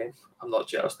 I'm not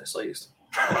jealous in the slightest.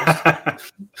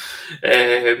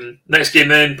 Next game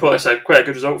then, probably quite a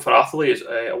good result for Atherley. It's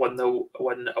a 1-0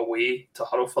 win away to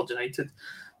Hurlford United.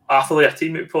 Atherley, a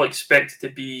team we probably expected to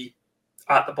be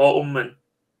at the bottom, and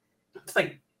I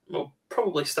think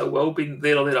probably still will be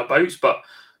there or thereabouts, but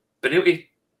being able to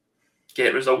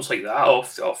get results like that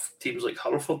off teams like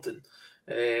Hurlford, and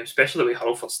especially the way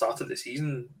Hurlford started the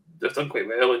season, they've done quite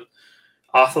well. And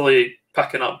Atherley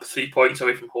picking up 3 points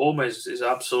away from home is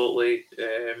absolutely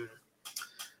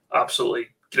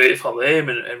great for them,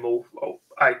 and will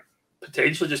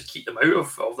potentially just keep them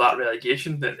out of that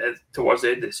relegation towards the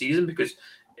end of the season, because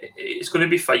it's going to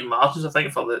be fine margins, I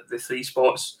think, for the 3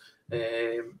 spots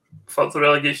for the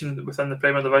relegation within the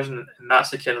Premier Division, and that's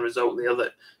the kind of result there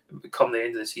that come the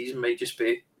end of the season might just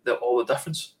be all the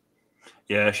difference.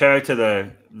 Yeah, shout out to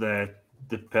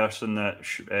the person that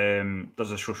does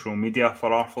the social media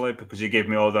for Atherley, because he gave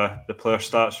me all the player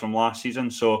stats from last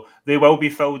season, so they will be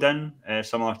filled in,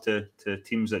 similar to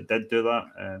teams that did do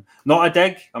that. Not a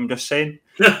dig, I'm just saying.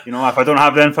 If I don't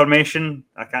have the information,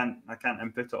 I can't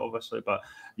input it, obviously. But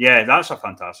yeah, that's a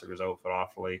fantastic result for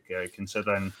Atherley,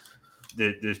 considering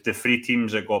the 3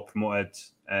 teams that got promoted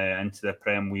into the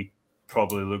Prem. We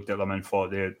probably looked at them and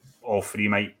thought all 3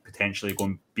 might potentially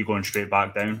be going straight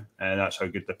back down. That's how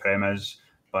good the Prem is.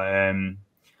 But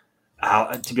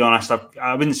to be honest,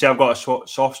 I wouldn't say I've got a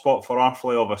soft spot for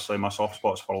Atherley. Obviously, my soft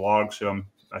spot's for Largs, who I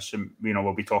assume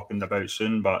we'll be talking about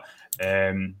soon. But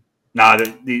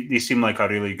they seem like a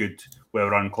really good,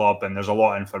 well-run club, and there's a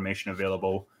lot of information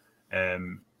available,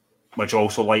 which I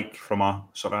also like from a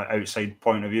sort of outside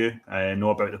point of view.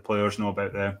 Know about the players, know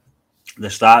about the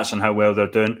stats and how well they're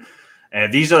doing.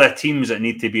 These are the teams that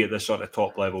need to be at the sort of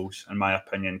top levels, in my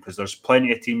opinion, because there's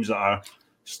plenty of teams that are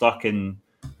stuck in,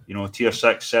 tier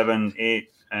 6, 7, 8,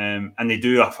 and they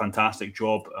do a fantastic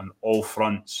job on all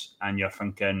fronts. And you're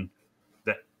thinking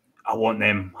that I want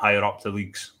them higher up the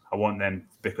leagues. I want them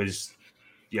because,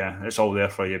 it's all there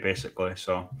for you, basically.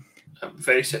 So I'm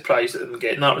very surprised at them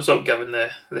getting that result, given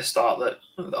the start that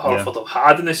Hurlford have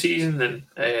had in the season, and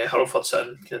Hurlford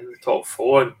sitting in the top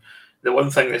 4. And the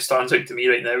one thing that stands out to me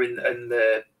right now in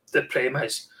the Prem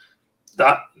is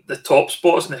that the top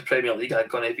spots in the Premier League are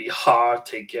going to be hard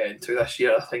to get into this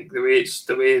year. I think the way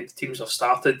the teams have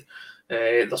started,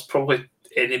 there's probably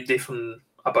anybody from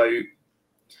about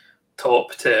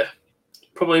top to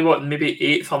probably maybe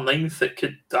 8th or 9th that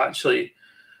could actually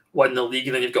win the league,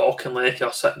 and then you've got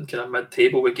Auchinleck sitting kind of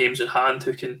mid-table with games in hand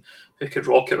who could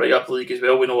rocket right up the league as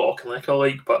well. We know what Auchinleck are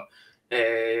like, but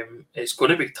it's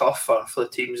going to be tough for the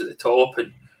teams at the top,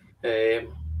 and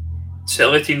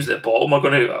certainly teams at the bottom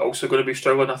are also going to be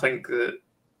struggling. I think that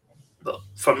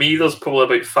for me, there's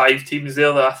probably about 5 teams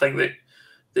there that I think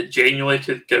that genuinely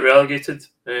could get relegated.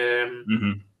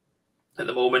 At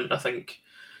the moment, I think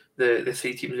the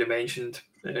 3 teams we mentioned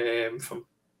from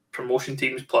promotion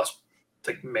teams, plus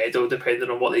I think Meadow,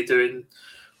 depending on what they do, and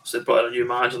obviously they brought in a new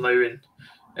manager now, and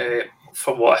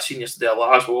from what I've seen yesterday,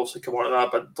 Largs will also come on to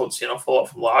that, but don't see an awful lot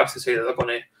from Largs to say that they're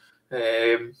going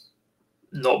to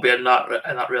not be in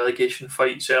that relegation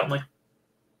fight, certainly.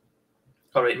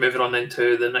 All right, moving on then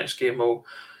to the next game we'll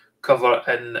cover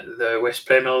in the West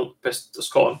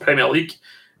Scotland Premier League.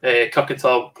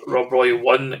 Kirkintilloch Rob Roy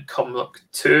 1, Cumnock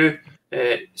 2.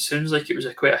 Sounds like it was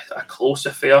quite a close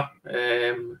affair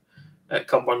at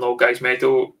Cumbernauld Guys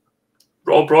Meadow.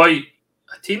 Rob Roy,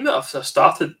 a team that have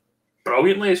started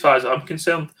brilliantly as far as I'm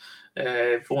concerned.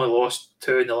 We've only lost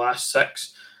 2 in the last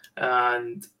 6,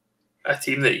 and a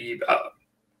team that you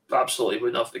absolutely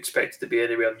wouldn't have expected to be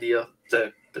anywhere near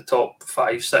the top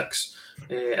 5, 6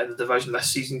 in the division this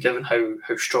season, given how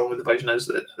strong the division is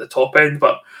at the top end.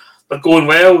 But they're going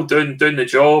well, doing the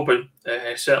job, and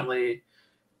certainly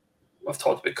I've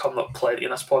talked about Cumnock plenty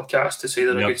in this podcast to say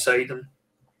they're a good side, and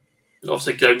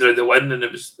obviously grounded out the win, and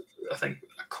it was, I think,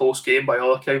 a close game by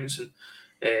all accounts,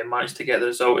 and managed to get the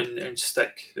result and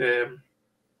stick,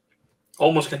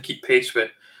 almost going to keep pace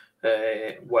with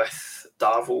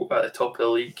Darvel at the top of the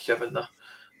league, given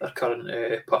their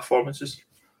current performances.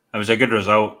 It was a good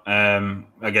result.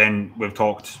 Again, we've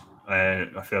talked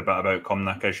a fair bit about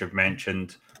Cumnock, as you've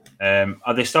mentioned.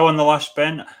 Are they still on the list,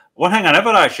 Ben? One thing I never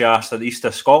actually asked at East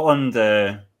of Scotland,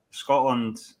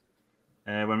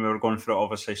 when we were going through it,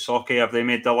 obviously, Socky, have they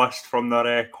made the list from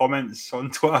their comments on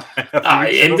Twitter?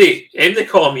 MD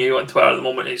calling you on Twitter at the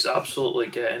moment is absolutely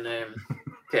getting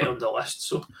on the list.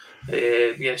 So,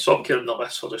 Socky on the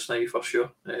list for just now, for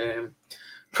sure.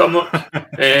 Cumnock.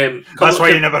 That's why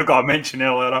you never got a mention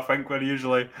earlier, I think, we're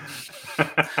usually...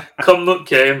 Cumnock,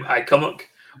 Cumnock.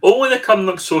 Only the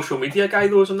Cumnock social media guy,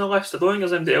 though, is on the list. I don't think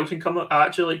there's anybody else in Cumnock. I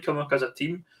actually like Cumnock as a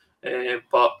team,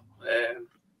 but...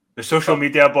 the social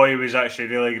media boy was actually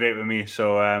really great with me,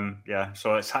 so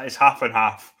so it's half and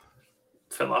half.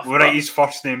 We'll write his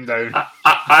first name down.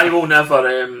 I will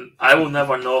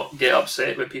never not get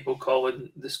upset with people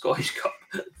calling the Scottish Cup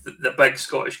the big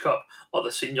Scottish Cup or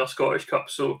the senior Scottish Cup.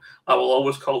 So I will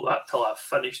always call that till I'm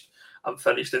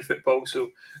finished in football. So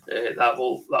that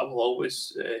will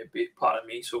always be part of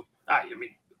me. So I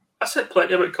said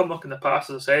plenty about Cumnock in the past,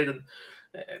 as I said, and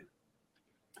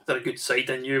they're a good side.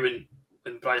 I knew when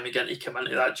Brian McGinty came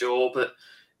into that job that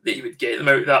he would get them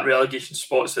out of that relegation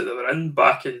spots that they were in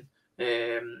back in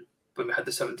when we had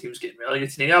the 7 teams getting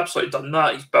relegated. And he absolutely done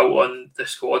that. He's built on the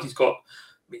squad. He's got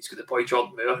the boy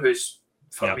Jordan Moore, who's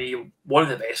for me one of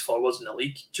the best forwards in the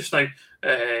league just now.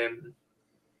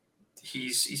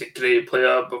 He's a great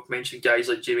player. We've mentioned guys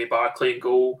like Jamie Barclay in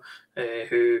goal,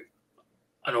 who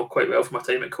I know quite well from my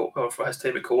time at for his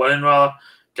time at Cowan, rather.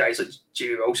 Guys like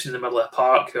Jamie Wilson in the middle of the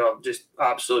park, who are just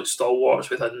absolute stalwarts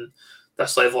within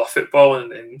this level of football,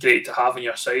 and great to have on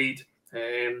your side.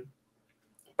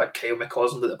 But Kyle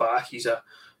McCausland at the back, he's a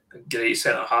great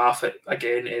centre half.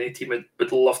 Again, any team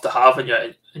would love to have in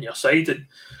your side. And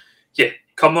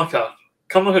Cumnock are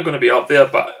going to be up there,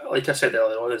 but like I said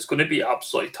earlier on, it's going to be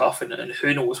absolutely tough, and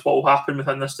who knows what will happen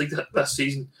within this league this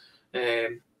season.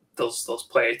 There's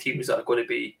plenty of teams that are going to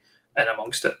be in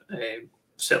amongst it.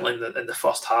 Certainly in the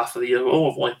first half of the year. We've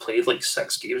only played like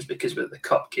 6 games because of the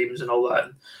cup games and all that.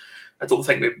 And I don't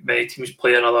think many teams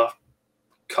play another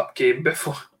cup game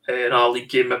before another league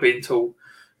game maybe until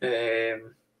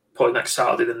probably next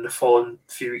Saturday. Then the following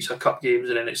few weeks of cup games,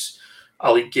 and then it's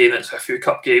a league game. It's a few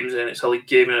cup games, and it's a league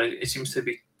game, and it seems to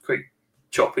be quite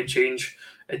chop and change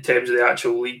in terms of the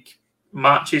actual league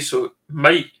matches. So it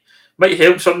might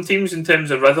help some teams in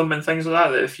terms of rhythm and things like that.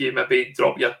 That if you maybe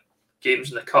drop your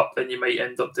games in the cup, then you might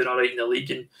end up doing all right in the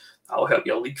league, and that'll help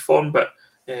your league form. But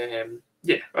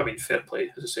fair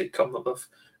play, as I said, Cumnock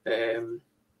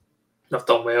they've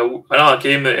done well. Another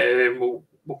game that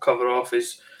we'll cover off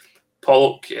is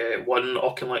Pollock 1,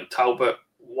 Auchinleck Talbot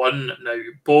 1. Now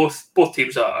both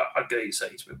teams are great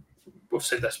sides. We've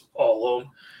said this all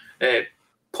along.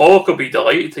 Pollock will be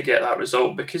delighted to get that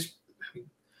result because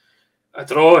a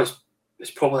draw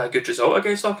is probably a good result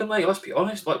against Auchinleck. Let's be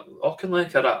honest. Like,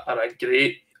 Auchinleck are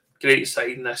a great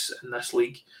side in this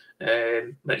league.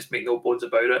 Let's make no bones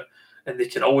about it. And they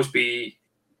can always be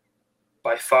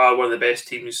by far one of the best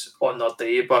teams on their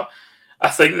day. But I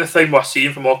think the thing we're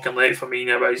seeing from Auchinleck for me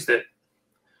now is that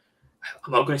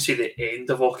I'm not going to say the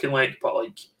end of Auchinleck, but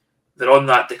like they're on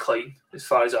that decline as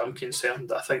far as I'm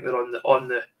concerned. I think they're on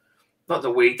the not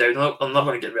the way down. They're not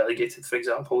going to get relegated, for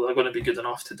example. They're going to be good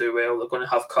enough to do well. They're going to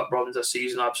have cup runs this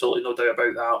season, absolutely no doubt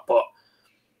about that. But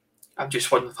I'm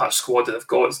just wondering if that squad that they've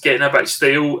got is getting a bit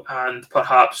stale, and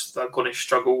perhaps they're going to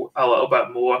struggle a little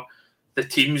bit more. The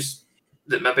teams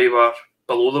that maybe were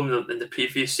below them in the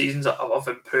previous seasons have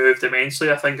improved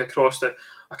immensely, I think, across the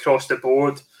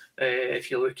board. If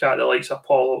you look at the likes of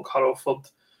Pollock, Hurlford,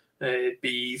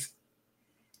 Beeve,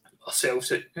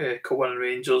 ourselves at Cowan and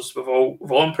Rangers, we've all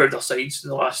improved our sides in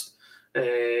the last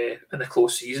in the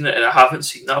close season, and I haven't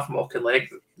seen that from Auchinleck.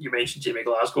 You mentioned Jamie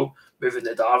Glasgow moving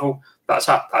to Darvel. That's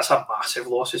a massive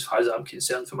loss as far as I'm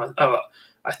concerned from a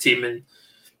team. And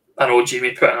I know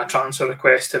Jamie put in a transfer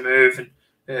request to move, and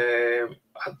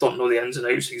I don't know the ins and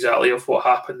outs exactly of what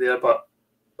happened there, but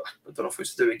I don't know if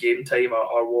it's to do with game time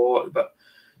or what. But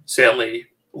certainly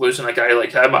losing a guy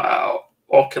like him at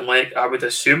Auchinleck, I would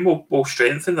assume will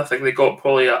strengthen. I think they got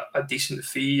probably a decent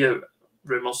fee.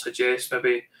 Rumours suggest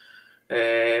maybe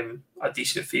a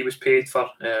decent fee was paid for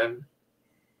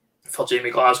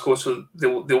Jamie Glasgow, so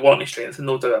they'll want to strengthen,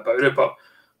 no doubt about it. But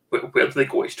where do they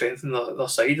go to strengthen their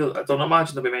side? I don't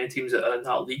imagine there'll be many teams that are in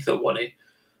that league that want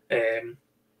to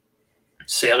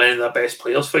sell any of their best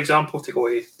players, for example, to go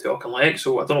to Auchinleck.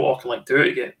 So I don't know what Auchinleck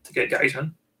do to get guys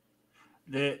in.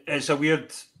 It's a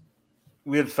weird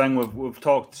thing. We've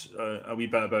talked a wee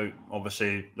bit about,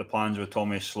 obviously, the plans with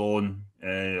Tommy Sloan,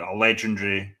 a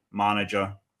legendary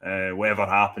manager. Whatever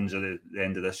happens at the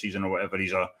end of this season or whatever,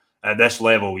 at this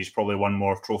level, he's probably won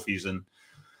more trophies than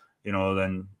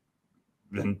anyone,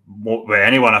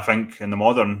 I think, in the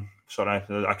modern sort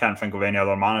of. I can't think of any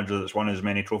other manager that's won as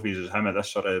many trophies as him at this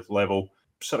sort of level.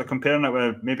 Sort of comparing it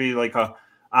with maybe like a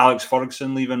Alex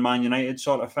Ferguson leaving Man United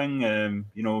sort of thing.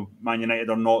 Man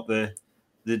United are not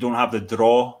they don't have the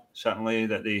draw certainly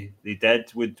that they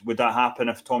did. Would that happen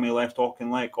if Tommy left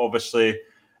Auchinleck? Obviously,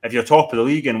 if you're top of the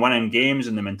league and winning games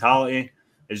and the mentality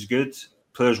is good,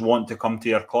 players want to come to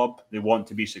your club. They want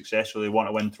to be successful. They want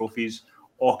to win trophies.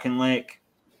 Auchinleck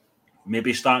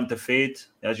maybe starting to fade,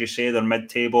 as you say, they're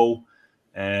mid-table.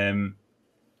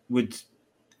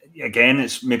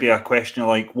 It's maybe a question of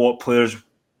like what players.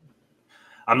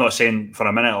 I'm not saying for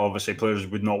a minute, obviously, players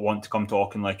would not want to come to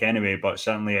Auchinleck anyway, but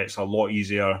certainly it's a lot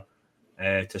easier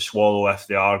to swallow if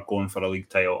they are going for a league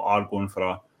title, are going for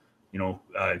a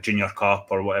Junior Cup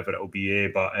or whatever it will be.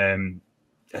 But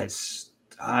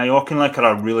Auchinleck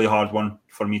are a really hard one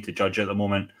for me to judge at the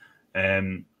moment.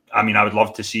 I would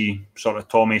love to see sort of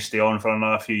Tommy stay on for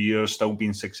another few years, still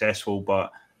being successful,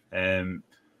 but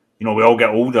we all get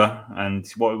older, and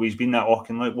he's been at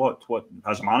Auchinleck, what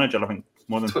as a manager, I think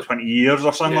more than 20 years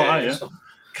or something like that.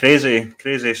 Yeah,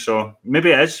 crazy. So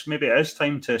maybe it is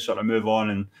time to sort of move on.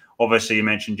 And obviously, you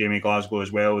mentioned Jamie Glasgow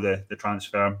as well, the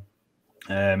transfer.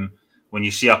 When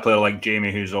you see a player like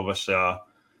Jamie, who's obviously an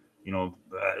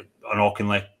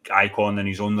Auchinleck icon in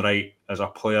his own right as a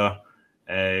player,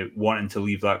 wanting to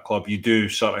leave that club, you do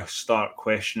sort of start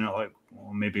questioning it, like,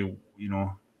 well, maybe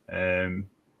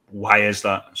why is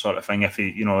that sort of thing? If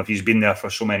he's been there for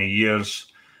so many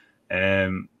years,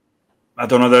 I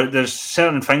don't know. There's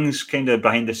certain things kind of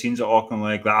behind the scenes at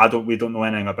Auchinleck that we don't know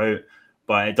anything about,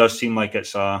 but it does seem like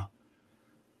it's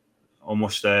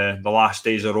almost the last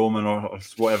days of Roman or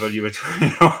whatever you would.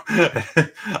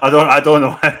 I don't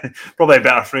know. Probably a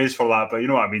better phrase for that, but you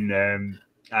know what I mean.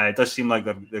 It does seem like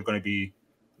they're going to be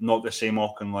not the same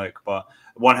Auchinleck, but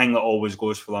one thing that always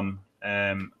goes for them,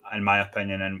 in my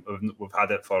opinion, and we've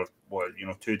had it for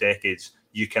 2 decades.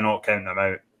 You cannot count them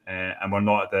out, and we're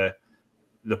not at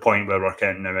the point where we're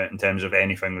counting them out in terms of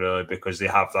anything really, because they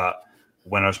have that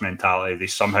winner's mentality. They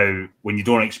somehow, when you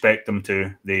don't expect them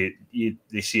to, they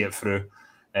see it through.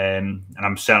 And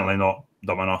I'm certainly not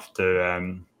dumb enough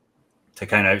to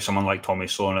count out someone like Tommy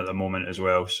Sloan at the moment as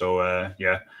well. So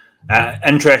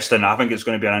interesting. I think it's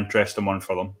going to be an interesting one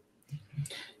for them.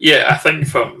 Yeah, I think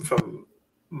from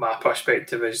my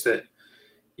perspective is that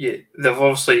they've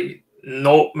obviously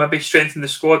not maybe strengthened the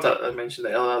squad. I mentioned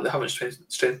that earlier. They haven't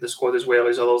strengthened the squad as well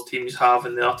as other teams have,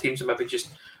 and the other teams are maybe just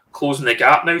closing the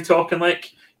gap now. Talking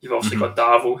like you've obviously got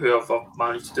Darvel, who have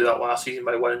managed to do that last season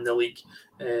by winning the league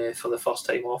for the first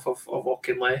time off of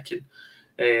Auchinleck, and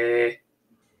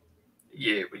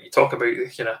when you talk about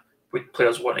would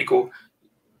players want to go,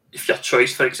 if your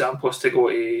choice, for example, is to go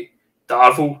to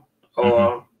Darvel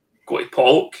or go to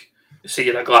Pollock, say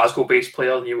you're a Glasgow-based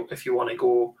player, and if you want to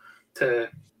go to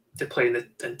play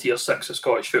in Tier 6 of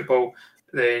Scottish football,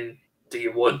 then do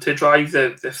you want to drive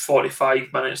the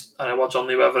 45 minutes an hour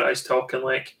journey, whatever it is, to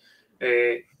Auchinleck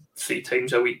 3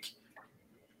 times a week?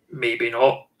 Maybe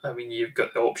not. I mean, you've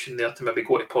got the option there to maybe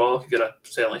go to Pollock.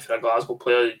 Certainly if you're a Glasgow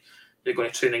player, you're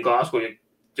going to train in Glasgow.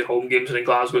 Your home games are in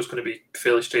Glasgow. It's going to be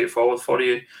fairly straightforward for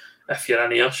you. If you're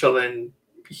in Ayrshire, then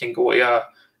you can go to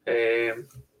a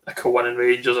Kilwinning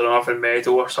Rangers or an Irvine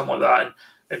Meadow or something like that,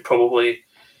 and probably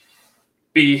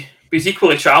be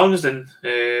equally challenged, and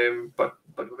but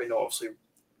maybe not obviously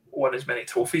win as many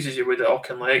trophies as you would at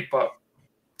Auchinleck. But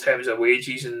in terms of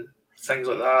wages and things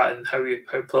like that, and how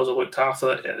players are looked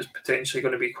after, it is potentially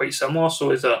going to be quite similar.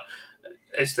 So is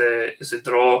the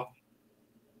draw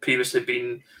previously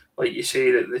been, like you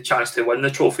say, the chance to win the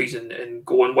trophies and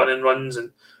go on winning runs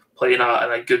and playing in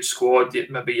a good squad?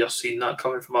 Maybe you're seeing that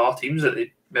coming from our teams, that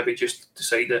they maybe just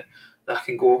decide that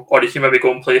can go, or you can maybe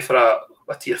go and play for a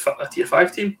tier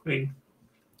 5 team. I mean,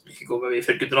 you could go, maybe if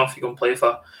you're good enough, you go and play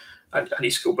for an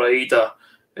East Kilbride or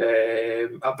a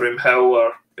Broomhill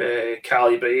or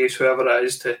Cali Braves, whoever it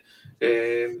is, to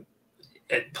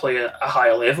and play at a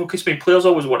higher level. Because players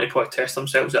always want to probably test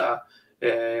themselves at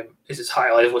is as high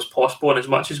a level as possible. And as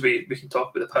much as we can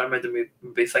talk about the pyramid, and we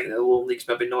think that the lower league's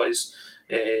maybe not as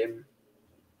a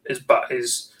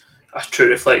true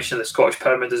reflection of the Scottish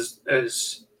pyramid as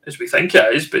we think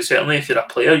it is, but certainly if you're a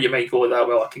player, you might go like that.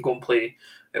 Well, I can go and play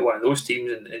at one of those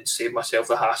teams and save myself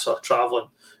the hassle of travelling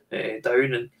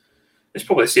down. And it's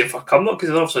probably the same for Cumnock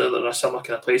because obviously they're in a similar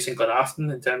kind of place in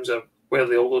Glenafton in terms of where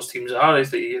all those teams are.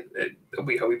 Is that it'll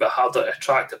be a wee bit harder to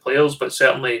attract the players, but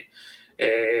certainly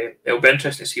it'll be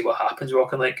interesting to see what happens.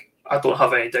 Auchinleck, I don't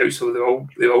have any doubts. So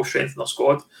they will strengthen their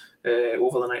squad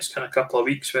over the next kind of couple of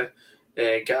weeks with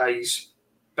guys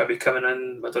maybe coming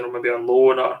in. I don't know, maybe on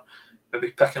loan or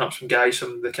maybe picking up some guys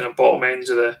from the kind of bottom ends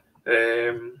of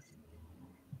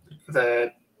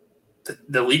the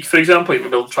league, for example. Maybe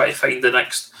they'll try to find the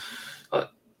next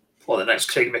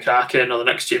Craig McCracken or the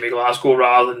next Jamie Glasgow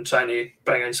rather than trying to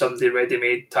bring in somebody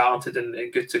ready-made, talented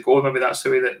and good to go. Maybe that's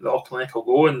the way that the Auchinleck will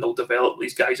go, and they'll develop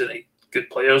these guys into good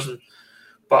players.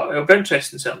 But it'll be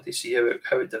interesting certainly to see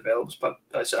how it develops. But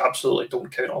I absolutely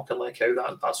don't count Auchinleck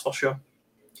out, that's for sure.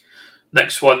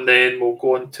 Next one then we'll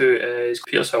go on to is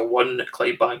Petershill 1,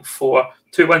 Clydebank 4.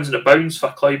 2 wins and a bounce for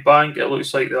Clydebank. It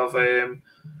looks like they've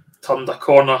turned a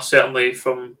corner, certainly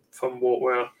from what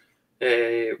we're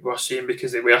seeing,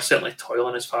 because they were certainly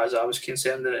toiling as far as I was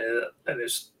concerned, and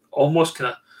it's almost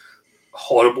kind of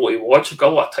horrible to watch. I've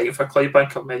got a lot of time for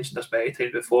Clydebank. I've mentioned this many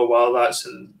times before. While that's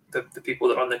and the people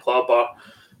that run the club are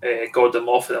Gordon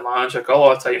Moffat, the manager. I've got a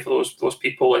lot of time for those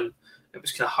people, and it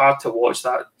was kind of hard to watch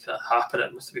that kind of happen.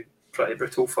 It must have been pretty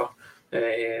brutal for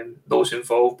those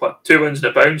involved. But 2 wins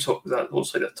and a bounce. That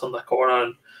looks like they've turned a corner,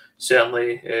 and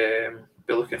certainly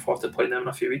be looking forward to playing them in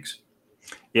a few weeks.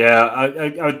 Yeah,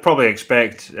 I would probably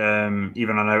expect even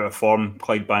an out of form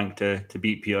Clydebank to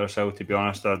beat Petershill. To be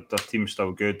honest, their team's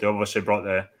still good. They obviously brought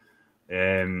a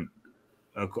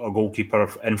goalkeeper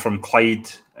in from Clyde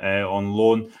on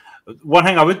loan. One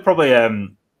thing I would probably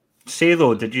say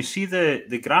though, did you see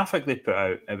the graphic they put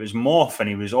out? It was Moff, and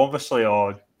he was obviously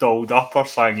all dolled up or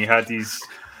something. He had.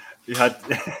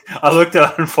 I looked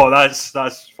at it and thought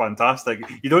that's fantastic.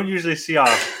 You don't usually see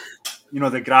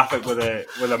the graphic with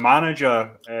a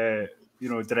manager,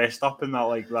 dressed up in that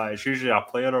like that. It's usually a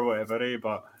player or whatever,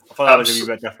 but I thought that was a wee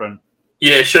bit different.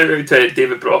 Yeah, shout out to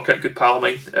David Brockett, good pal of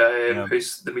mine,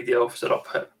 who's the media officer up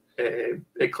at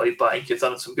Clydebank. He's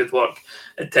done some good work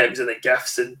in terms of the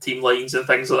gifts and team lines and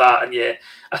things like that. And yeah,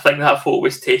 I think that photo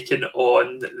was taken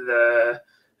on the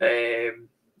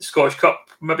Scottish Cup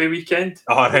maybe weekend.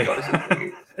 Oh,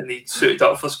 right. And he suited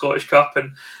up for the Scottish Cup,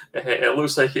 and it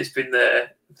looks like it's been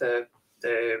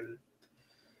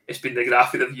it's been the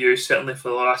graphic they've used certainly for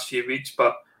the last few weeks.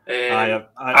 But it's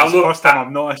the first time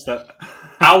I've noticed it.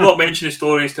 I'll not mention the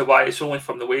story as to why it's only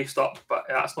from the waist up, but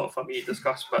that's not for me to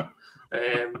discuss. But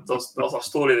there's a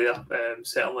story there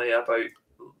certainly about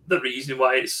the reason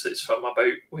why it's from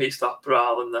about waist up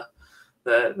rather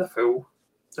than the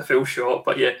full shot.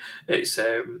 But yeah, it's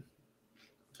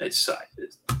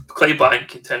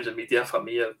Clydebank in terms of media for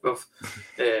me.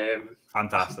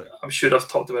 Fantastic. I'm sure I've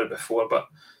talked about it before, but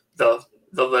they're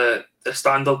the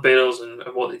standard bearers and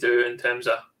what they do in terms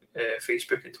of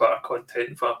Facebook and Twitter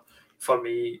content for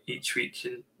me each week,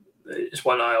 and it's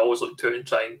one I always look to and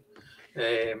try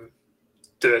and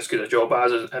do as good a job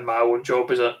as in my own job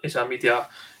as a media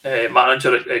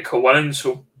manager at Kilwinning.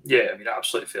 So yeah, I mean,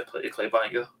 absolutely fair play to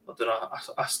Clydebank. They're doing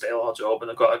a stellar job, and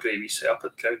they've got a great wee setup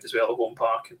at the ground as well at Home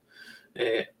Park.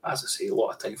 And as I say, a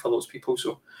lot of time for those people.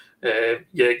 So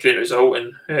yeah, great result.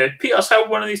 And Petershill,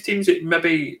 one of these teams that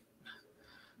maybe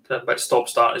kind of a bit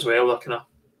stop-start as well.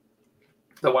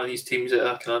 They're one of these teams that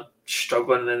are kind of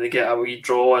struggling, and then they get a wee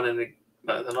draw, and then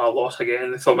they're not a loss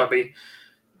again. They thought maybe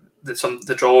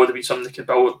the draw would have been something they could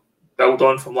build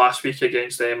on from last week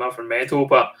against Mervyn Meadow,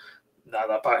 but now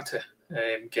they're back to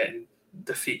getting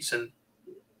defeats, and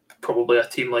probably a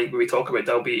team like we talk about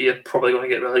Dalbeattie are probably going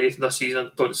to get relegated this season.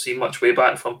 I don't see much way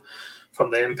back from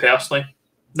them personally.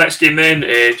 Next game then,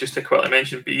 just to quickly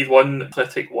mention, Beath 1,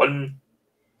 Athletic 1,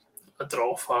 a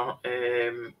draw for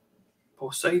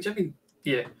both sides. I mean,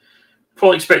 yeah,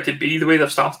 probably expected Beath the way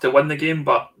they've started to win the game,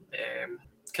 but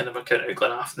kind of account out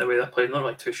Glenafton the way they're playing. I'm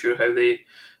not too sure how they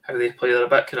play. They're a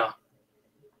bit kind of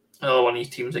another one of these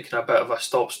teams that kind of a bit of a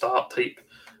stop-start type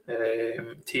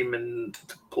team, and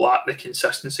lack the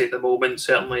consistency at the moment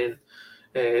certainly.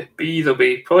 And B, they'll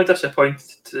be probably disappointed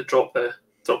to drop the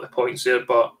points there,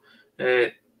 but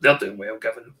they're doing well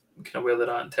given kind of where they're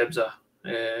at in terms of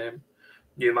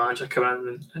new manager coming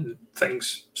in and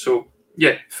things. So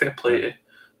yeah, fair play to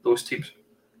those teams.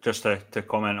 Just to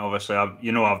comment, obviously, I've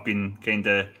been kind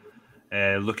of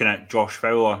looking at Josh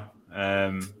Fowler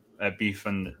at Beath,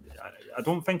 and I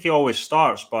don't think he always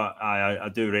starts, but I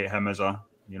do rate him as I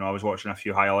was watching a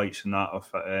few highlights and that of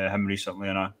him recently,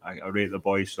 and I rate the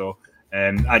boy. So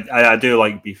I do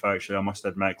like Beath, actually, I must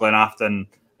admit. Glenafton,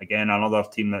 again, another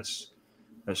team that's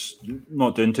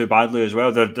not doing too badly as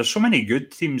well. There's so many good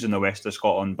teams in the west of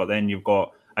Scotland, but then you've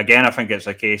got again, I think it's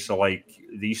a case of like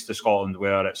the East of Scotland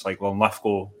where it's like, well,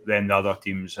 Lithgow, then the other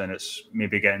teams, and it's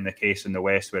maybe getting the case in the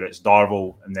West where it's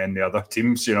Darvel and then the other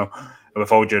teams,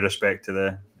 with all due respect to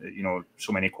the,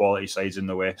 so many quality sides in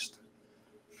the West.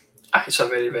 It's a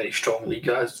very, very strong league,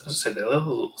 as I said earlier.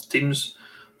 Those teams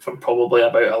from probably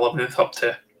about 11th up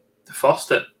to the first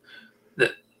that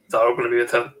are going to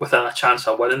be within a chance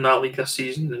of winning that league this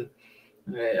season,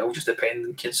 and it'll just depend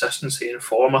on consistency and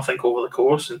form, I think, over the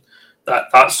course, and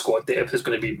that squad depth is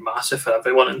going to be massive for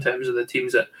everyone in terms of the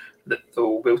teams that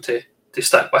they'll be able to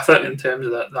stick with it in terms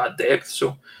of that depth.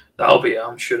 So that'll be,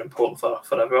 I'm sure, important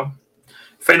for everyone.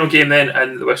 Final game then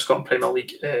in the West Scotland Premier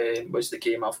League was the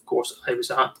game, of course, I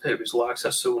was at. It was Lax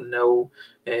Thistle 0,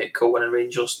 Colwyn and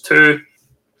Rangers 2.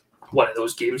 One of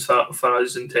those games for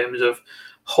us in terms of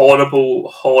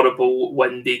horrible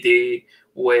windy day,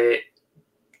 wet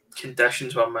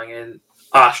conditions were minging.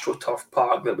 AstroTurf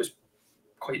Park that was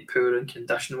quite poor in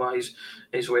condition wise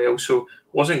as well. So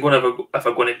wasn't going to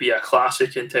ever going to be a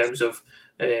classic in terms of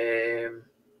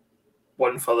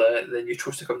one for the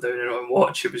neutrals to come down and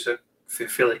watch. It was a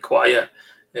fairly quiet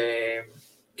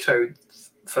crowd,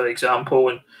 for example,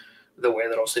 and the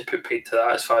weather obviously put paid to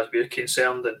that as far as we're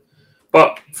concerned.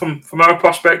 But from our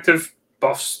perspective,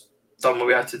 Buffs done what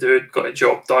we had to do, got a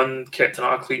job done, kept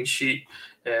another clean sheet,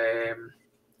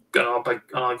 got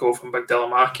another goal from Big Dylan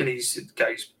Mack, and the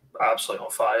guy's absolutely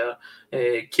on fire.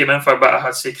 Came in for a bit of,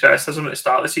 I'd say, criticism at the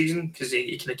start of the season because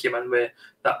he kind of came in with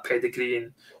that pedigree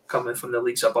and coming from the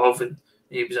leagues above, and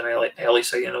he was an early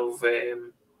sighting of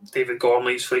David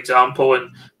Gormley's, for example,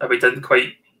 and maybe didn't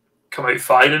quite come out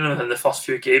firing within the first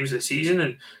few games of the season,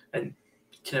 and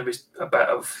kind of was a bit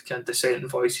of kind of dissenting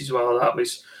voices, whether that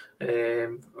was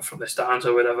from the stands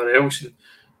or whatever else. And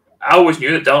I always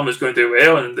knew that Dylan was going to do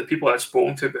well, and the people I'd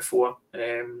spoken to before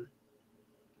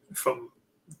from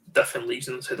different leagues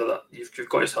and said that you've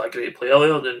got yourself a great player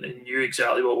there, and knew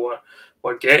exactly what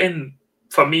we're getting.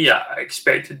 For me, I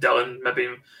expected Dylan maybe.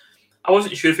 I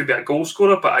wasn't sure if he'd be a goal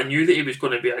scorer, but I knew that he was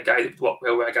going to be a guy that would work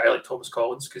well with a guy like Thomas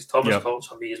Collins, because Thomas Collins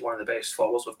for me is one of the best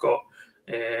forwards we've got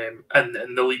in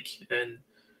the league. And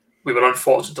we were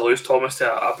unfortunate to lose Thomas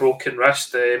to a broken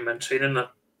wrist in training,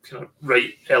 kind of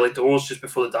right early doors just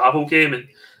before the Darvel game, and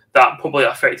that probably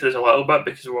affected us a little bit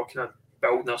because we were kind of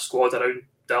building our squad around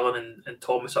Dylan and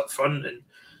Thomas up front. And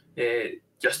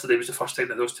yesterday was the first time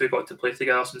that those two got to play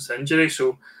together since the injury,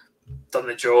 so done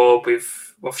the job. We've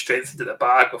strengthened at the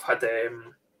back. We've had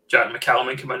Jack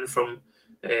McCallum come in from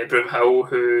Broomhill,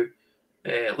 who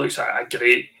looks like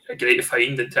a great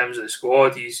find in terms of the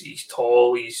squad. He's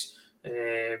tall. He's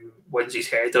wins his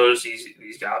headers.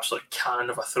 He's got absolute cannon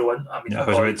of a throw-in. I mean,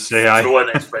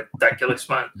 throw-in is ridiculous,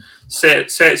 man.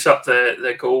 Sets up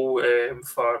the goal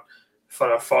for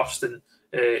our first, and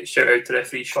shout out to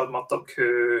referee Sean Murdoch,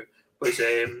 who was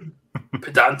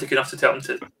pedantic enough to tell him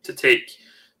to take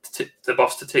the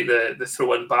Buffs to take the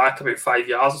throw-in back about 5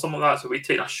 yards or something like that. So we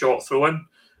take a short throw-in.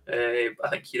 I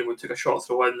think Kieran took a short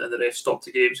throw-in, and the ref stopped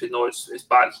the game, said no, it's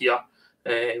back here,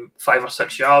 5 or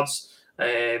 6 yards.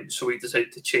 So we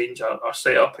decided to change our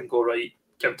setup and go right,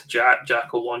 give it to Jack.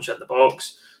 Jack will launch it in the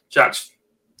box. Jack's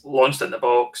launched it in the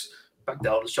box. Big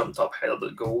Dylan's jumped up, headed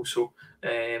the goal. So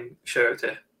shout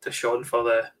out to Sean for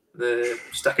the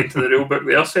sticking to the rule book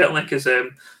there, certainly, because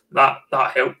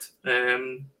that helped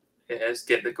is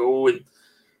get the goal.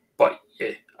 But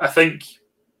yeah, I think,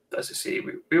 as I say,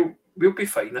 we'll be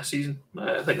fine this season.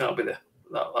 I think that'll be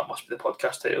that must be the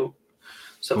podcast title.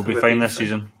 We'll be fine this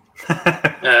season. We'll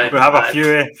have a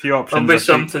few options. There'll be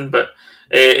something, but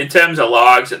in terms of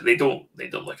Lags, they don't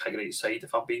look a great side.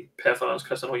 If I'm being perfectly honest,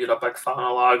 Chris, I know you're a big fan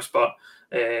of Lags, but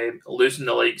losing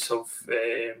the likes of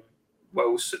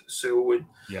Will Sewell,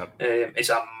 it's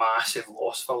a massive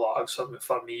loss for Lags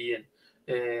for me,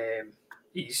 and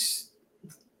he's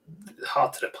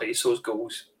hard to replace those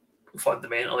goals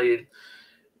fundamentally, and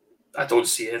I don't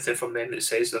see anything from them that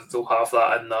says that they'll have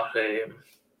that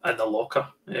in the locker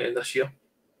this year.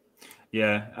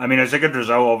 Yeah, I mean, it's a good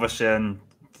result, obviously, and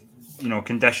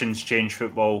conditions change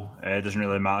football. It doesn't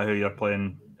really matter who you're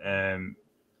playing,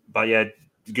 but yeah,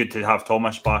 good to have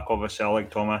Thomas back. Obviously, I like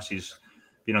Thomas. He's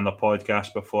been on the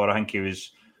podcast before. I think he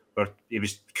was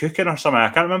cooking or something. I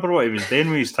can't remember what he was doing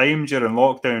with his time during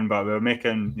lockdown, but we were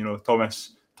making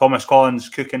Thomas Collins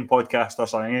cooking podcast or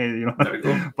something. There we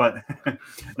go. But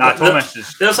Thomas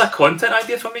is. There's a content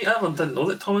idea for me. I didn't know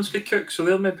that Thomas could cook, so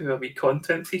there may be a wee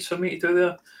content piece for me to do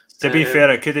there. To be fair,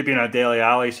 it could have been a Dele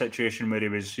Alli situation where he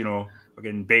was,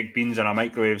 fucking baked beans in a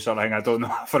microwave sort of thing. I don't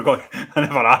know. I forgot. I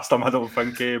never asked him. I don't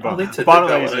think. But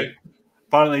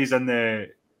apparently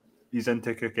he's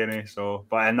into cooking. So,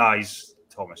 but he's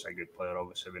Thomas a good player.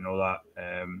 Obviously, we know that.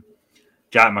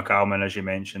 Jack McCalman, as you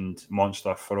mentioned,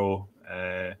 monster throw.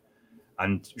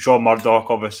 And Sean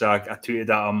Murdoch, obviously, I tweeted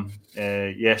at him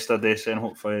yesterday saying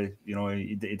hopefully,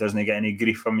 he doesn't get any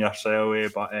grief from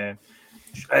yourself. But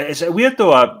it's weird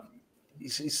though.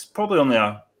 He's probably only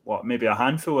maybe a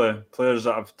handful of players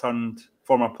that have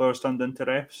former players turned into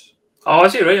refs. Oh,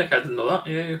 is he right? I didn't know that.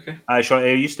 Yeah, okay. Sure.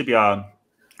 He used to be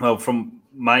from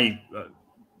my,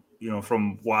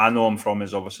 from what I know him from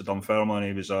is obviously Dunfermline.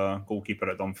 He was a goalkeeper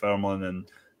at Dunfermline,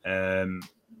 and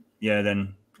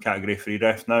then Category 3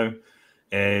 ref now.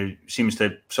 Seems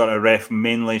to sort of ref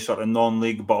mainly sort of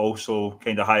non-league, but also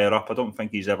kind of higher up. I don't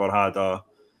think he's ever had I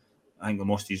think the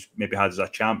most he's maybe had is a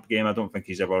champ game. I don't think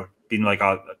he's ever been like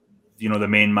the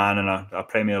main man in a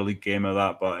Premier League game or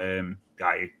that. But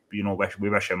we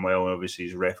wish him well. Obviously,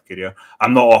 his ref career.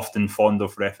 I'm not often fond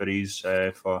of referees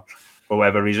for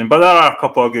whatever reason, but there are a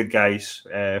couple of good guys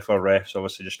for refs.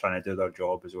 Obviously, just trying to do their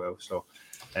job as well. So.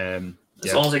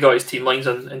 As long as he got his team lines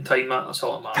in time, that's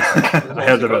all that matters. I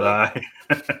heard about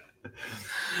that.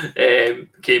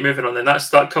 Okay, moving on then.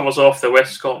 That covers off the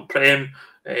West Scotland Prem.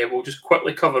 We'll just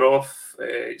quickly cover off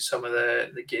some of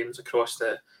the games across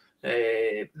the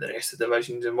rest of the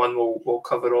divisions, and one we'll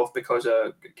cover off because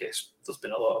I guess there's been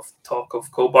a lot of talk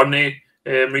of Kilbirnie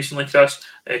recently, Chris.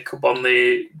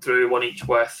 Kilbirnie drew 1-1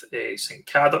 with St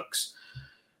Cadoc's.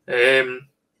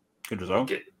 Good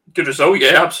result. Good result,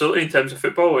 yeah, absolutely. In terms of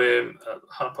football,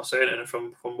 100%. And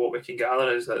from what we can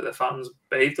gather is that the fans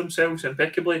behaved themselves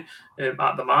impeccably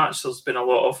at the match. There's been a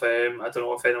lot of I don't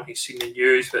know if anyone has seen the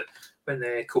news, but when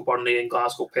Kilbirnie and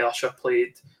Glasgow Persia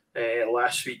played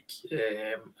last week,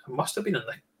 it must have been in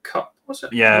the cup, was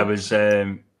it? Yeah, it was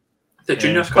the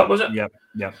Juniors Cup, was it?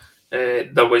 Yeah.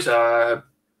 There was a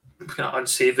kind of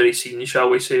unsavoury scene,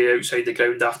 shall we say, outside the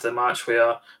ground after the match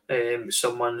where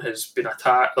someone has been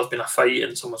attacked. There's been a fight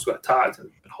and someone's got attacked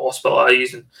and been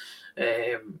hospitalised,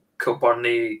 and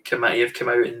Kilbirnie committee have come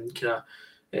out and kind of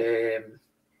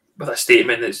with a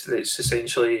statement that's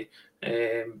essentially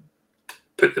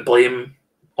put the blame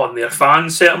on their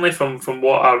fans, certainly from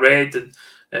what I read,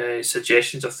 and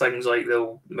suggestions of things like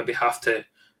they'll maybe have to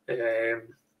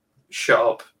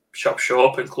shut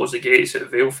shop and close the gates at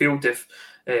Valefield if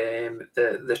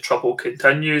the trouble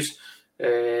continues.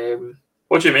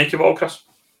 What do you make of it all, Chris?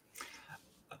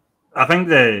 I think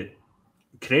the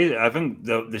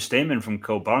statement from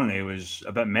Kilbirnie was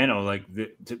a bit mental.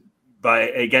 But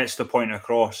it gets the point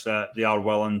across that they are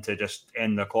willing to just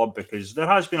end the club because there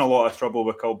has been a lot of trouble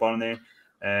with Kilbirnie.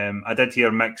 I did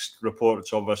hear mixed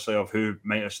reports, obviously, of who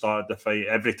might have started the fight.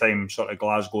 Every time, sort of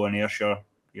Glasgow and Ayrshire,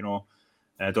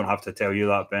 I don't have to tell you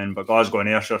that, Ben, but Glasgow and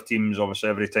Ayrshire teams, obviously,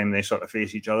 every time they sort of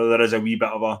face each other, there is a wee bit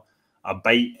of a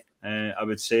bite, I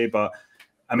would say. But,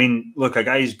 I mean, look, a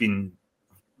guy's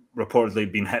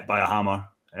reportedly been hit by a hammer.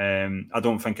 I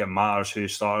don't think it matters who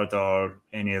started or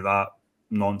any of that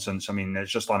nonsense. I mean,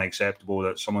 it's just unacceptable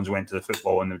that someone's went to the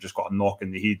football and they've just got a knock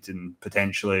in the head and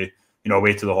potentially,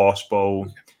 away to the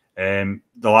hospital. I've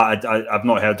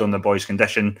not heard on the boy's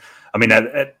condition. I mean,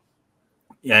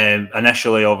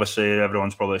 initially, obviously,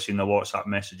 everyone's probably seen the WhatsApp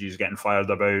messages getting fired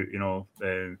about,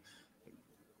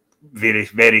 very,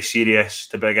 very serious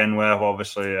to begin with.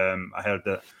 Obviously, I heard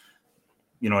that,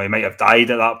 he might have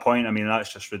died at that point. I mean,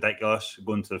 that's just ridiculous,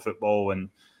 going to the football and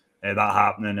that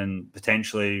happening and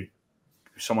potentially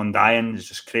someone dying is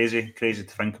just crazy to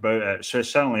think about it. So it's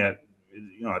certainly, I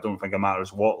don't think it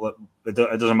matters it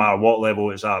doesn't matter what level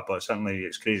it's at, but certainly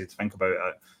it's crazy to think about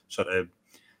it sort of,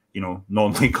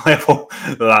 non-league level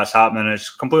that's happening. It's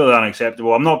completely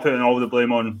unacceptable. I'm not putting all the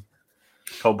blame on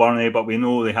Kilbirnie, but we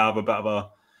know they have a bit of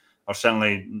or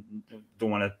certainly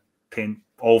don't want to paint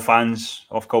all fans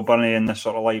of Kilbirnie in this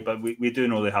sort of light, but we do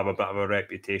know they have a bit of a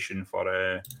reputation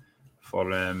for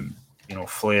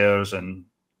flares and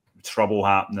trouble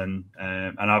happening,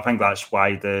 and I think that's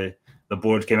why the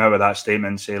board came out with that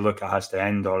statement and say, look, it has to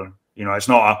end, or it's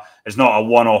not a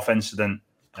one-off incident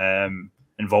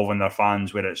involving their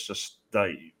fans where it's just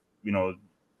that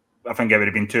I think it would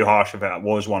have been too harsh if it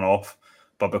was one-off,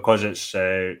 but because it's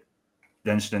the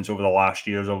incidents over the last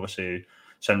years, obviously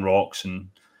St Roch's and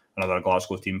another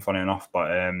Glasgow team, funny enough, but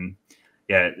to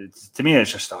me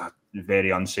it's just a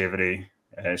very unsavoury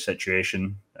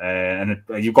situation, and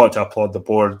you've got to applaud the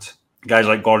board, guys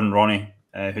like Gordon Ronnie,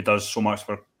 who does so much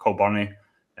for Kilbirnie.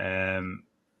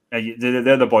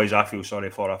 They're the boys I feel sorry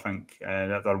for. I think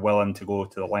that they're willing to go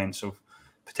to the lengths of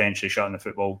potentially shutting the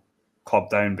football club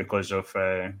down because of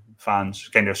fans,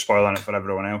 kind of spoiling it for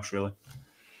everyone else, really.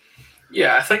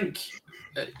 Yeah, I think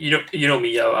you know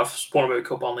me. I've spoken about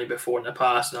Kilbirnie before in the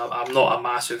past, and I'm not a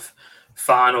massive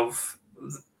fan of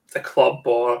the club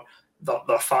or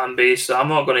their fan base. So I'm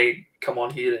not going to come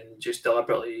on here and just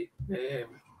deliberately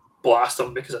blast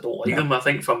them because I don't like them. I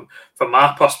think from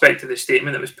my perspective, the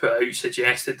statement that was put out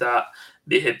suggested that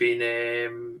they had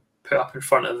been put up in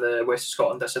front of the West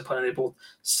Scotland Disciplinary Board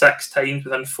 6 times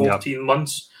within 14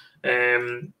 months.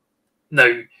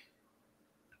 Now,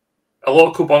 a lot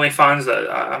of Kilbirnie fans that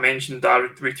I mentioned, I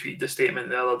retweeted the statement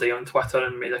the other day on Twitter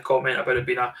and made a comment about it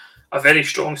being a very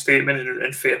strong statement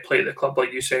and fair play at the club,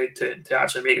 like you said, to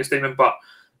actually make a statement. But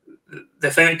the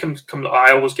thing that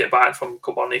I always get back from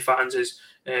Kilbirnie fans is,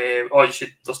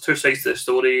 there's 2 sides to the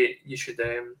story. You should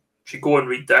go and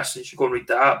read this and you should go and read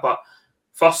that. But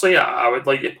firstly, I would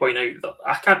like to point out that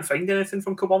I can't find anything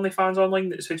from Kilbirnie fans online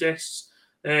that suggests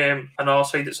another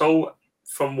side. It's all,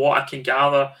 from what I can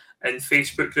gather, in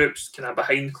Facebook groups, kind of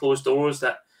behind closed doors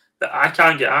that I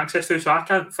can't get access to. So I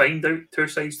can't find out 2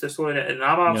 sides to the story. And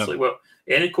I'm absolutely with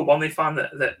any Kilbirnie fan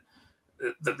that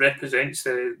represents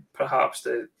perhaps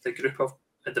the group of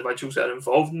individuals that are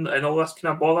involved in all this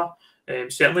kind of bother.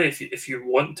 Certainly, if you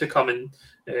want to come and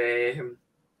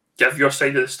give your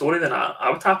side of the story, then I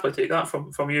would happily take that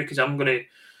from you, because I'm going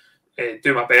to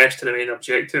do my best to remain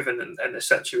objective in the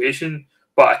situation.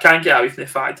 But I can't get away from the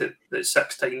fact that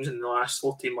 6 times in the last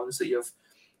 14 months that you've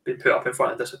been put up in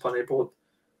front of the disciplinary board,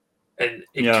 and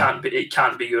it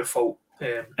can't be your fault.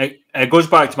 It goes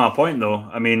back to my point, though.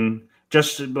 I mean,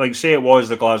 just like say it was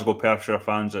the Glasgow Perthshire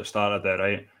fans that started it,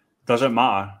 right? Doesn't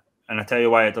matter, and I tell you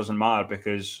why it doesn't matter,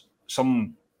 because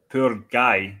some poor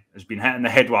guy has been hit in the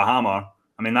head with a hammer.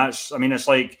 It's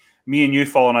like me and you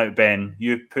falling out, Ben.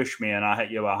 You push me and I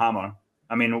hit you with a hammer.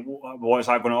 I mean, what's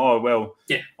that going to?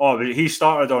 But he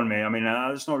started on me. I mean,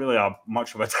 it's not really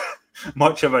much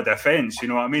of a defence. You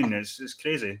know what I mean? It's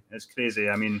crazy. It's crazy.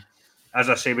 I mean, as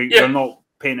I say, we're not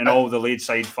painting all the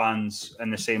Ladeside fans in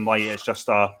the same light. It's just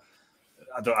I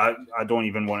don't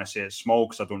even want to say it's small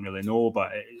because I don't really know,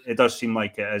 but it does seem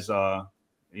like it is a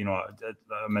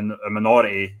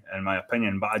minority in my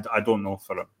opinion. But I don't know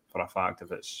for a fact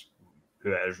if it's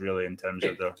who it is really in terms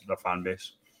of their fan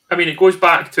base. I mean, it goes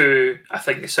back to, I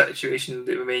think, the situation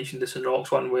that we mentioned, the St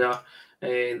Rocks one, where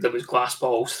there was glass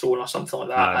bottles thrown or something like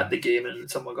that at the game,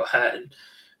 and someone got hit,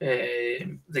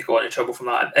 and they got into trouble from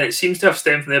that. And it seems to have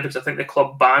stemmed from there, because I think the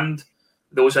club banned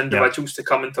those individuals to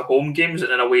come into home games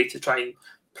in a way to try and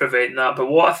prevent that. But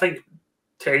what I think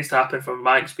tends to happen, from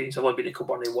my experience, I've only been to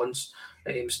Kilbirnie once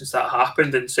since that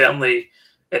happened, and certainly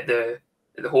at the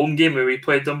home game where we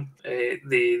played them,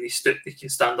 they can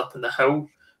stand up in the hill.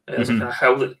 There's a kind of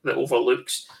hill that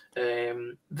overlooks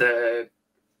the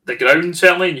ground,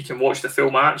 certainly, and you can watch the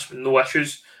full match with no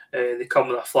issues. They come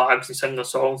with their flags and sing their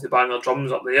songs, they bang their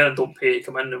drums up there and don't pay to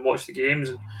come in and watch the games.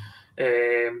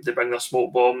 And they bring their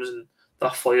smoke bombs and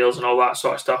their flares and all that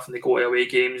sort of stuff, and they go to away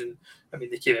games. And I mean,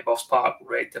 they came to Buffs Park,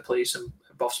 wrecked the place in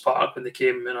Buffs Park when they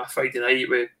came on a Friday night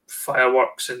with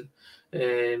fireworks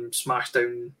and smashed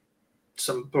down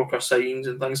some broker signs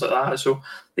and things like that. So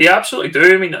they absolutely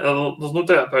do. I mean, there's no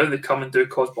doubt about it. They come and do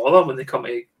cause bother when they come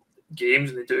to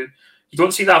games, and they do. You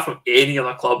don't see that from any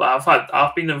other club.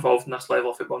 I've been involved in this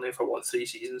level of football now for 3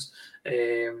 seasons.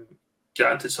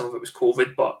 Granted, some of it was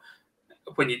COVID, but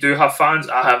when you do have fans,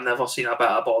 I have never seen a bit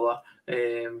of bother.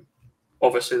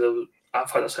 Obviously,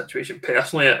 I've had a situation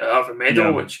personally at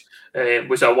Arvimedo, which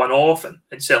was a one-off, and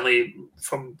certainly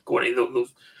from going to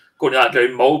that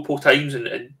ground multiple times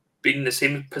and being in the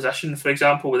same position, for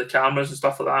example, with the cameras and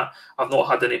stuff like that, I've not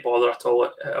had any bother at all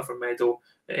at Arvimedo,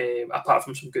 apart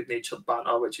from some good-natured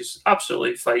banter, which is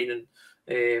absolutely fine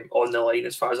and on the line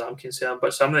as far as I'm concerned.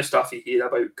 But some of the stuff you hear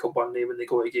about Kilbirnie when they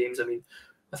go to games, I mean,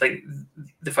 I think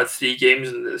they've had 3 games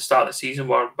at the start of the season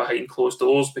were behind closed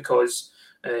doors because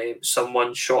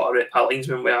someone shot a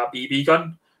linesman with a BB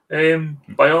gun,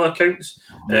 by all accounts.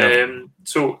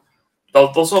 So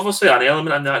there's obviously an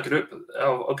element in that group,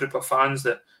 a group of fans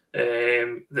that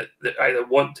either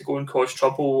want to go and cause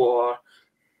trouble or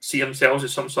see themselves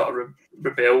as some sort of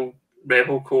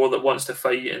rebel corps that wants to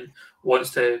fight and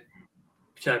wants to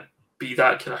kind of be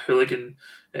that kind of hooligan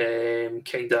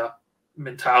kind of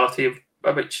mentality,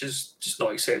 which is just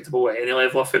not acceptable at any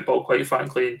level of football, quite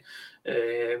frankly.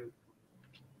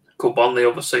 Kilbirnie,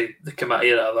 obviously, the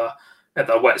committee are at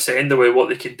their wits' end with what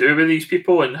they can do with these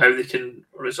people and how they can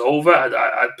resolve it.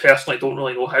 I personally don't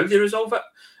really know how they resolve it.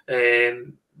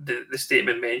 The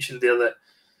statement mentioned there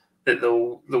that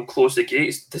they'll close the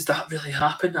gates. Does that really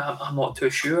happen? I'm not too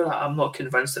sure. I'm not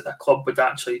convinced that the club would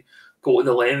actually go to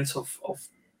the lengths of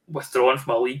withdrawing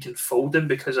from a league and folding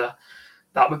because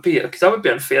that would be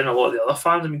unfair on a lot of the other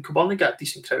fans. I mean, Kilbirnie got a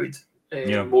decent crowd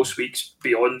most weeks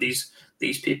beyond these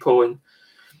people, and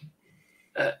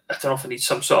I don't know if I need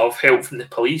some sort of help from the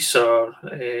police or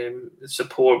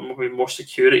support, maybe more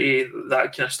security,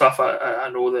 that kind of stuff. I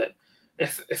know that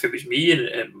if it was me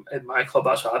in my club,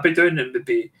 that's what I'd be doing, and would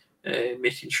be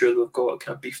making sure they've got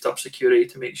kind of beefed up security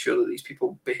to make sure that these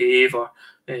people behave or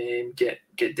get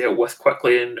dealt with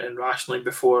quickly and rationally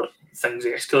before things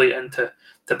escalate into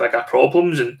bigger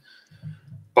problems.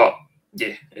 But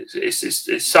yeah,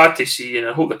 it's sad to see, and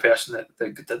I hope the person that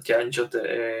did get injured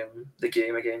at the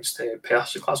game against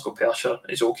Glasgow Perthshire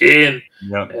is okay,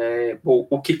 and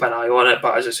we'll keep an eye on it.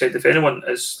 But as I said, if anyone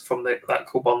is from that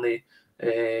Kilbirnie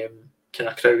kind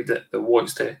of crowd that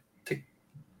wants to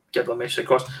give them a message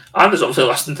across, and is obviously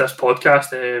listening to this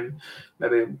podcast,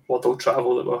 maybe word will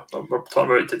travel that we're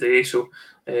talking about today. So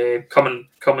come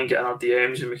and get in our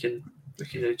DMs, and we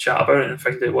can chat about it and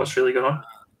find out what's really going on.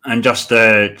 And just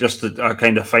a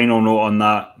kind of final note on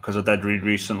that, because I did read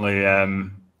recently. I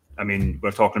mean,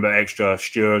 we're talking about extra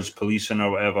stewards, policing,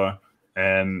 or whatever.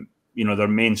 Their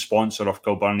main sponsor of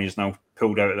Kilbirnie is now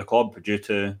pulled out of the club due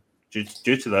to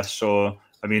this. So,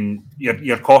 I mean,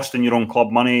 you're costing your own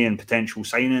club money and potential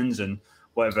signings and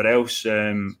whatever else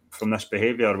from this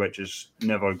behaviour, which is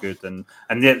never good. And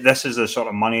this is the sort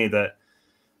of money that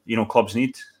clubs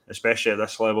need, especially at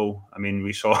this level. I mean,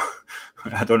 we saw,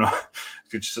 I don't know,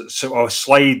 I'll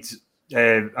slide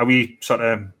a wee sort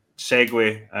of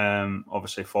segue.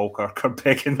 Obviously, Falkirk are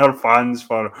begging their fans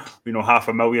for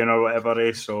 $500,000 or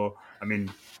whatever. So, I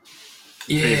mean,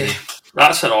 yeah,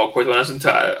 that's an awkward one, isn't it?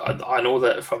 I know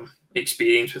that from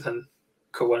experience within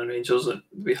Kilwinning Rangers that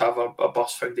we have a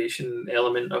bus foundation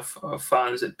element of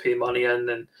fans that pay money in,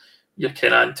 and you're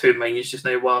kind of in two minds just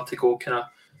now where to go, kind of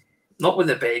not with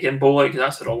the begging bowl, because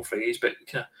that's the wrong phrase, but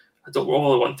kind of I don't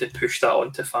really want to push that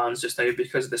onto fans just now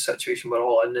because of the situation we're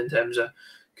all in terms of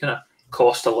kind of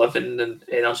cost of living and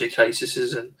energy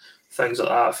crises and things like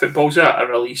that. Football's a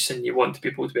release, and you want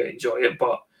people to be able to enjoy it,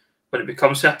 but when it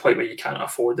becomes to a point where you can't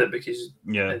afford it because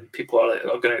people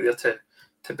are going out there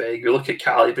to beg. We look at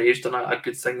Cali Braves done a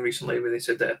good thing recently where they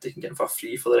said that if they can get them for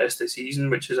free for the rest of the season,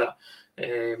 which is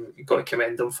you've got to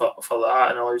commend them for that,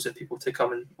 and allows the people to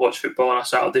come and watch football on a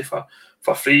Saturday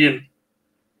for free. And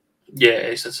yeah,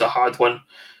 it's a hard one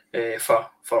for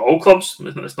all clubs.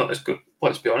 It's not as good.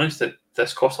 Let's be honest, that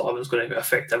this cost of living is going to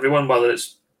affect everyone, whether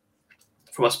it's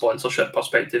from a sponsorship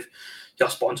perspective. Your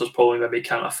sponsors probably maybe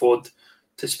can't afford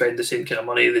to spend the same kind of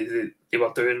money that they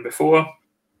were doing before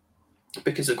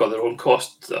because they've got their own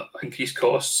costs, increased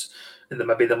costs, and then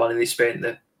maybe the money they spent,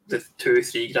 the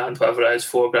 $2-3 grand, whatever it is,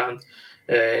 $4 grand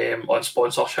on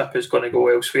sponsorship is going to go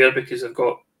elsewhere because they've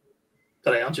got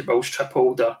their energy bills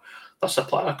tripled, their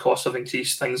supplier costs have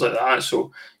increased, things like that.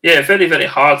 So yeah, very, very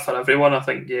hard for everyone, I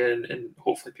think. Yeah, and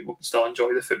hopefully people can still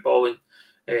enjoy the football and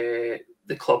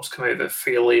the clubs come out of it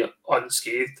fairly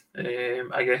unscathed,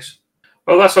 I guess.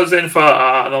 Well, that's us then for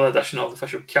another edition of the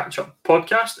Official Catch-Up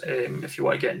podcast. If you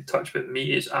want to get in touch with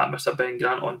me, it's at Mr. Ben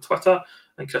Grant on Twitter.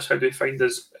 And Chris, how do you find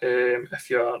us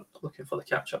if you're looking for the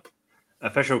catch-up?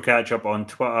 Official Catch-Up on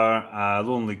Twitter,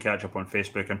 Lonely Catch-Up on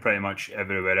Facebook, and pretty much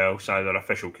everywhere else, either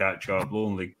Official Catch-Up,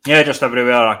 Lonely. Yeah, just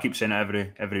everywhere. I keep saying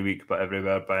it every week, but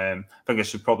everywhere. But I think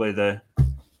this is probably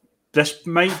this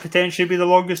might potentially be the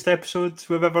longest episode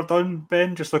we've ever done,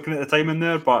 Ben, just looking at the time in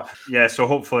there. But yeah, so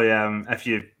hopefully if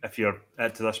you're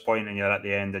to this point and you're at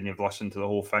the end and you've listened to the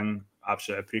whole thing,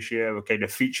 absolutely appreciate it. We kind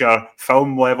of feature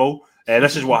film level.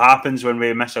 This is what happens when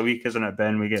we miss a week, isn't it,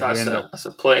 Ben? That's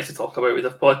a plenty to talk about.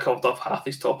 We've probably covered off half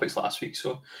these topics last week,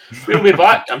 so we'll be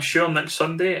back, I'm sure, next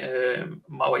Sunday.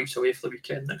 My wife's away for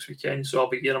the next weekend, so I'll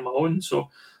be here on my own. So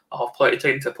I'll have plenty of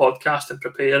time to podcast and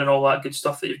prepare and all that good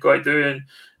stuff that you've got to do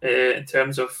in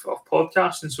terms of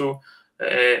podcasting. So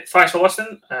thanks for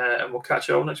listening, and we'll catch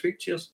you all next week. Cheers.